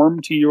will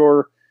form to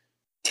your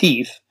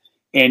teeth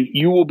and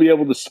you will be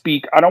able to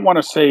speak. I don't want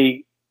to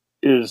say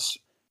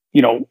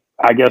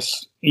I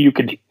guess you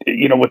could,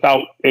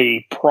 without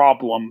a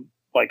problem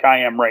like I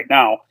am right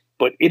now,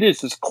 but it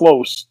is as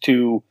close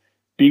to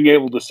being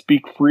able to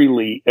speak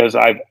freely as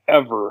I've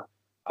ever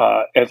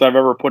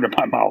put in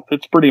my mouth.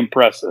 It's pretty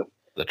impressive.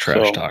 The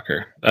trash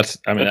talker. That's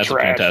a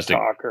fantastic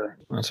talker.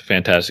 That's a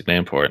fantastic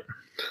name for it.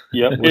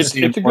 Yep, it's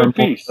a good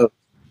piece.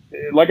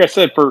 Like I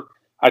said,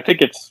 I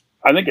think it's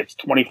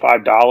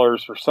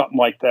 $25 or something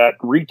like that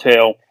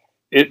retail.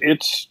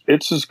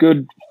 It's as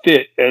good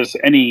fit as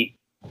any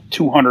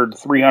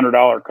 $200,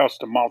 $300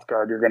 custom mouth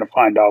guard you're going to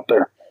find out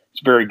there.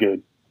 It's very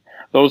good.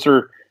 Those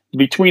are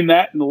between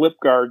that and the lip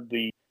guard,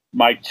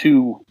 my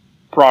two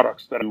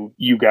products that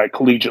you got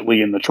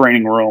collegiately in the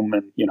training room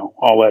and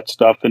all that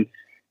stuff. And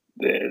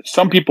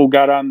some people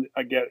got on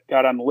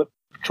the lip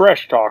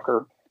trash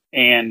talker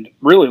and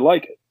really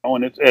like it.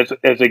 And it's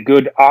as a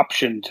good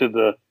option to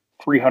the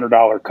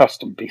 $300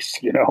 custom piece,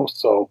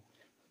 so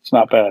it's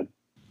not bad.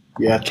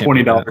 Yeah,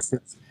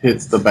 $20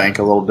 hits the bank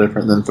a little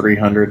different than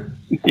 $300.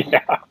 Yeah.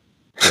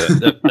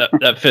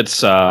 That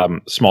fits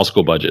small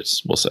school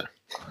budgets, we'll say.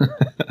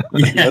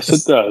 Yes,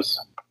 it does.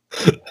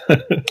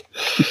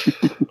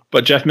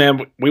 But Jeff,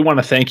 man, we want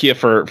to thank you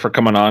for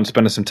coming on,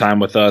 spending some time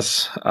with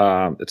us.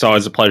 It's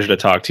always a pleasure to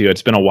talk to you.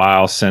 It's been a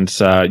while since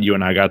you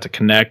and I got to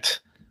connect.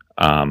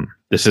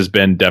 This has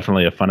been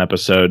definitely a fun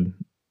episode,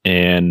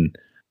 and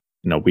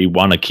we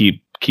want to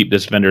keep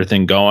this vendor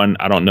thing going.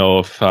 I don't know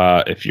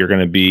if you're going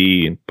to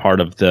be part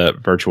of the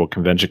virtual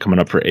convention coming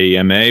up for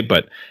AEMA,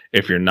 but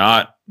if you're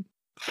not,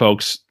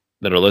 folks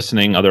that are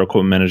listening, other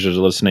equipment managers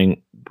are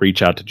listening,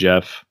 reach out to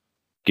Jeff,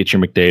 get your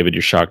McDavid,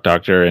 your Shock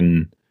Doctor,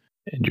 and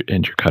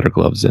your cutter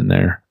gloves in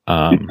there.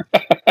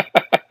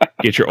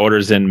 Get your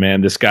orders in,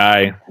 man. This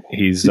guy,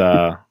 he's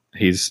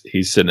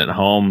sitting at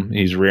home.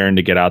 He's rearing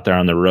to get out there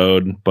on the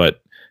road, but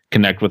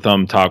connect with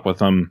him, talk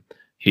with him.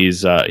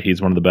 He's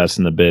one of the best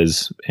in the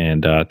biz.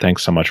 And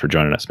thanks so much for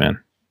joining us, man.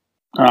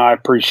 I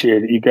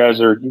appreciate it. You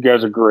guys are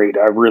great.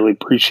 I really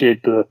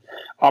appreciate the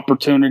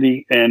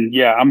opportunity. And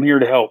yeah, I'm here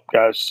to help,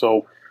 guys.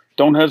 So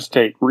don't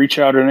hesitate. Reach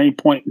out at any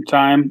point in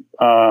time.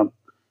 I'm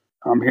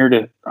here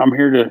to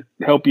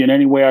help you in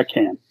any way I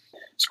can.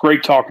 It's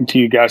great talking to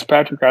you guys.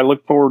 Patrick, I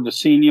look forward to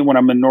seeing you when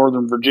I'm in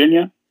Northern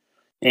Virginia.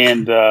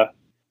 And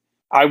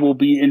I will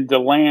be in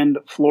DeLand,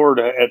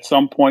 Florida at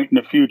some point in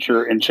the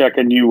future and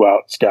checking you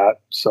out, Scott.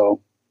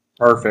 So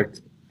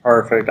perfect.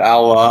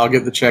 I'll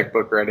get the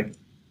checkbook ready.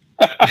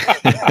 Get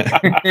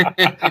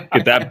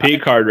that P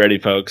card ready,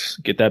 folks.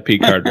 Get that P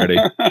card ready.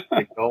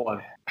 Get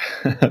going.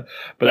 But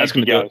that's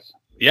going to do it.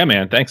 Yeah,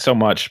 man. Thanks so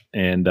much.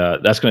 And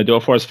that's going to do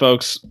it for us,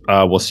 folks.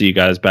 We'll see you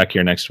guys back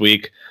here next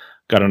week.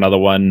 Got another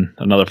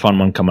fun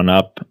one coming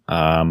up.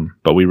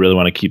 But we really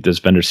want to keep this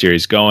vendor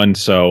series going.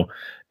 So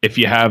if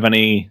you have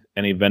any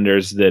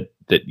vendors that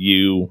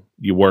you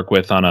you work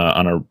with on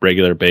a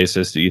regular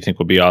basis that you think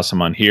would be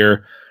awesome on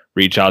here,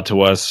 reach out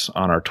to us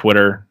on our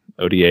Twitter,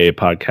 ODA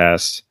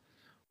Podcast,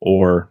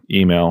 or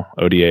email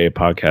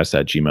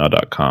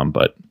odapodcast@gmail.com.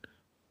 But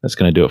that's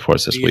going to do it for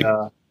us this week.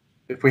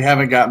 If we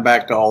haven't gotten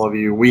back to all of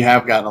you, we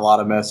have gotten a lot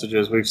of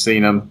messages. We've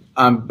seen them.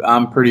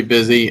 I'm pretty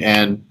busy,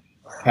 and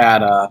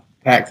Pat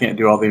can't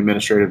do all the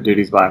administrative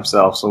duties by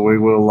himself. So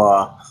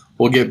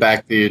we'll get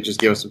back to you. Just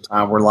give us some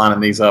time. We're lining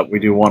these up. We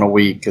do one a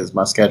week because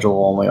my schedule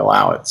will only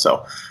allow it.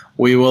 So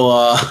we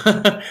will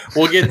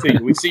we'll get to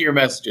you. We see your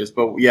messages,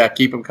 but yeah,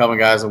 keep them coming,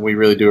 guys, and we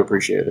really do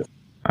appreciate it.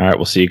 All right,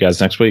 we'll see you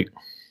guys next week.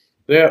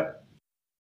 Yeah.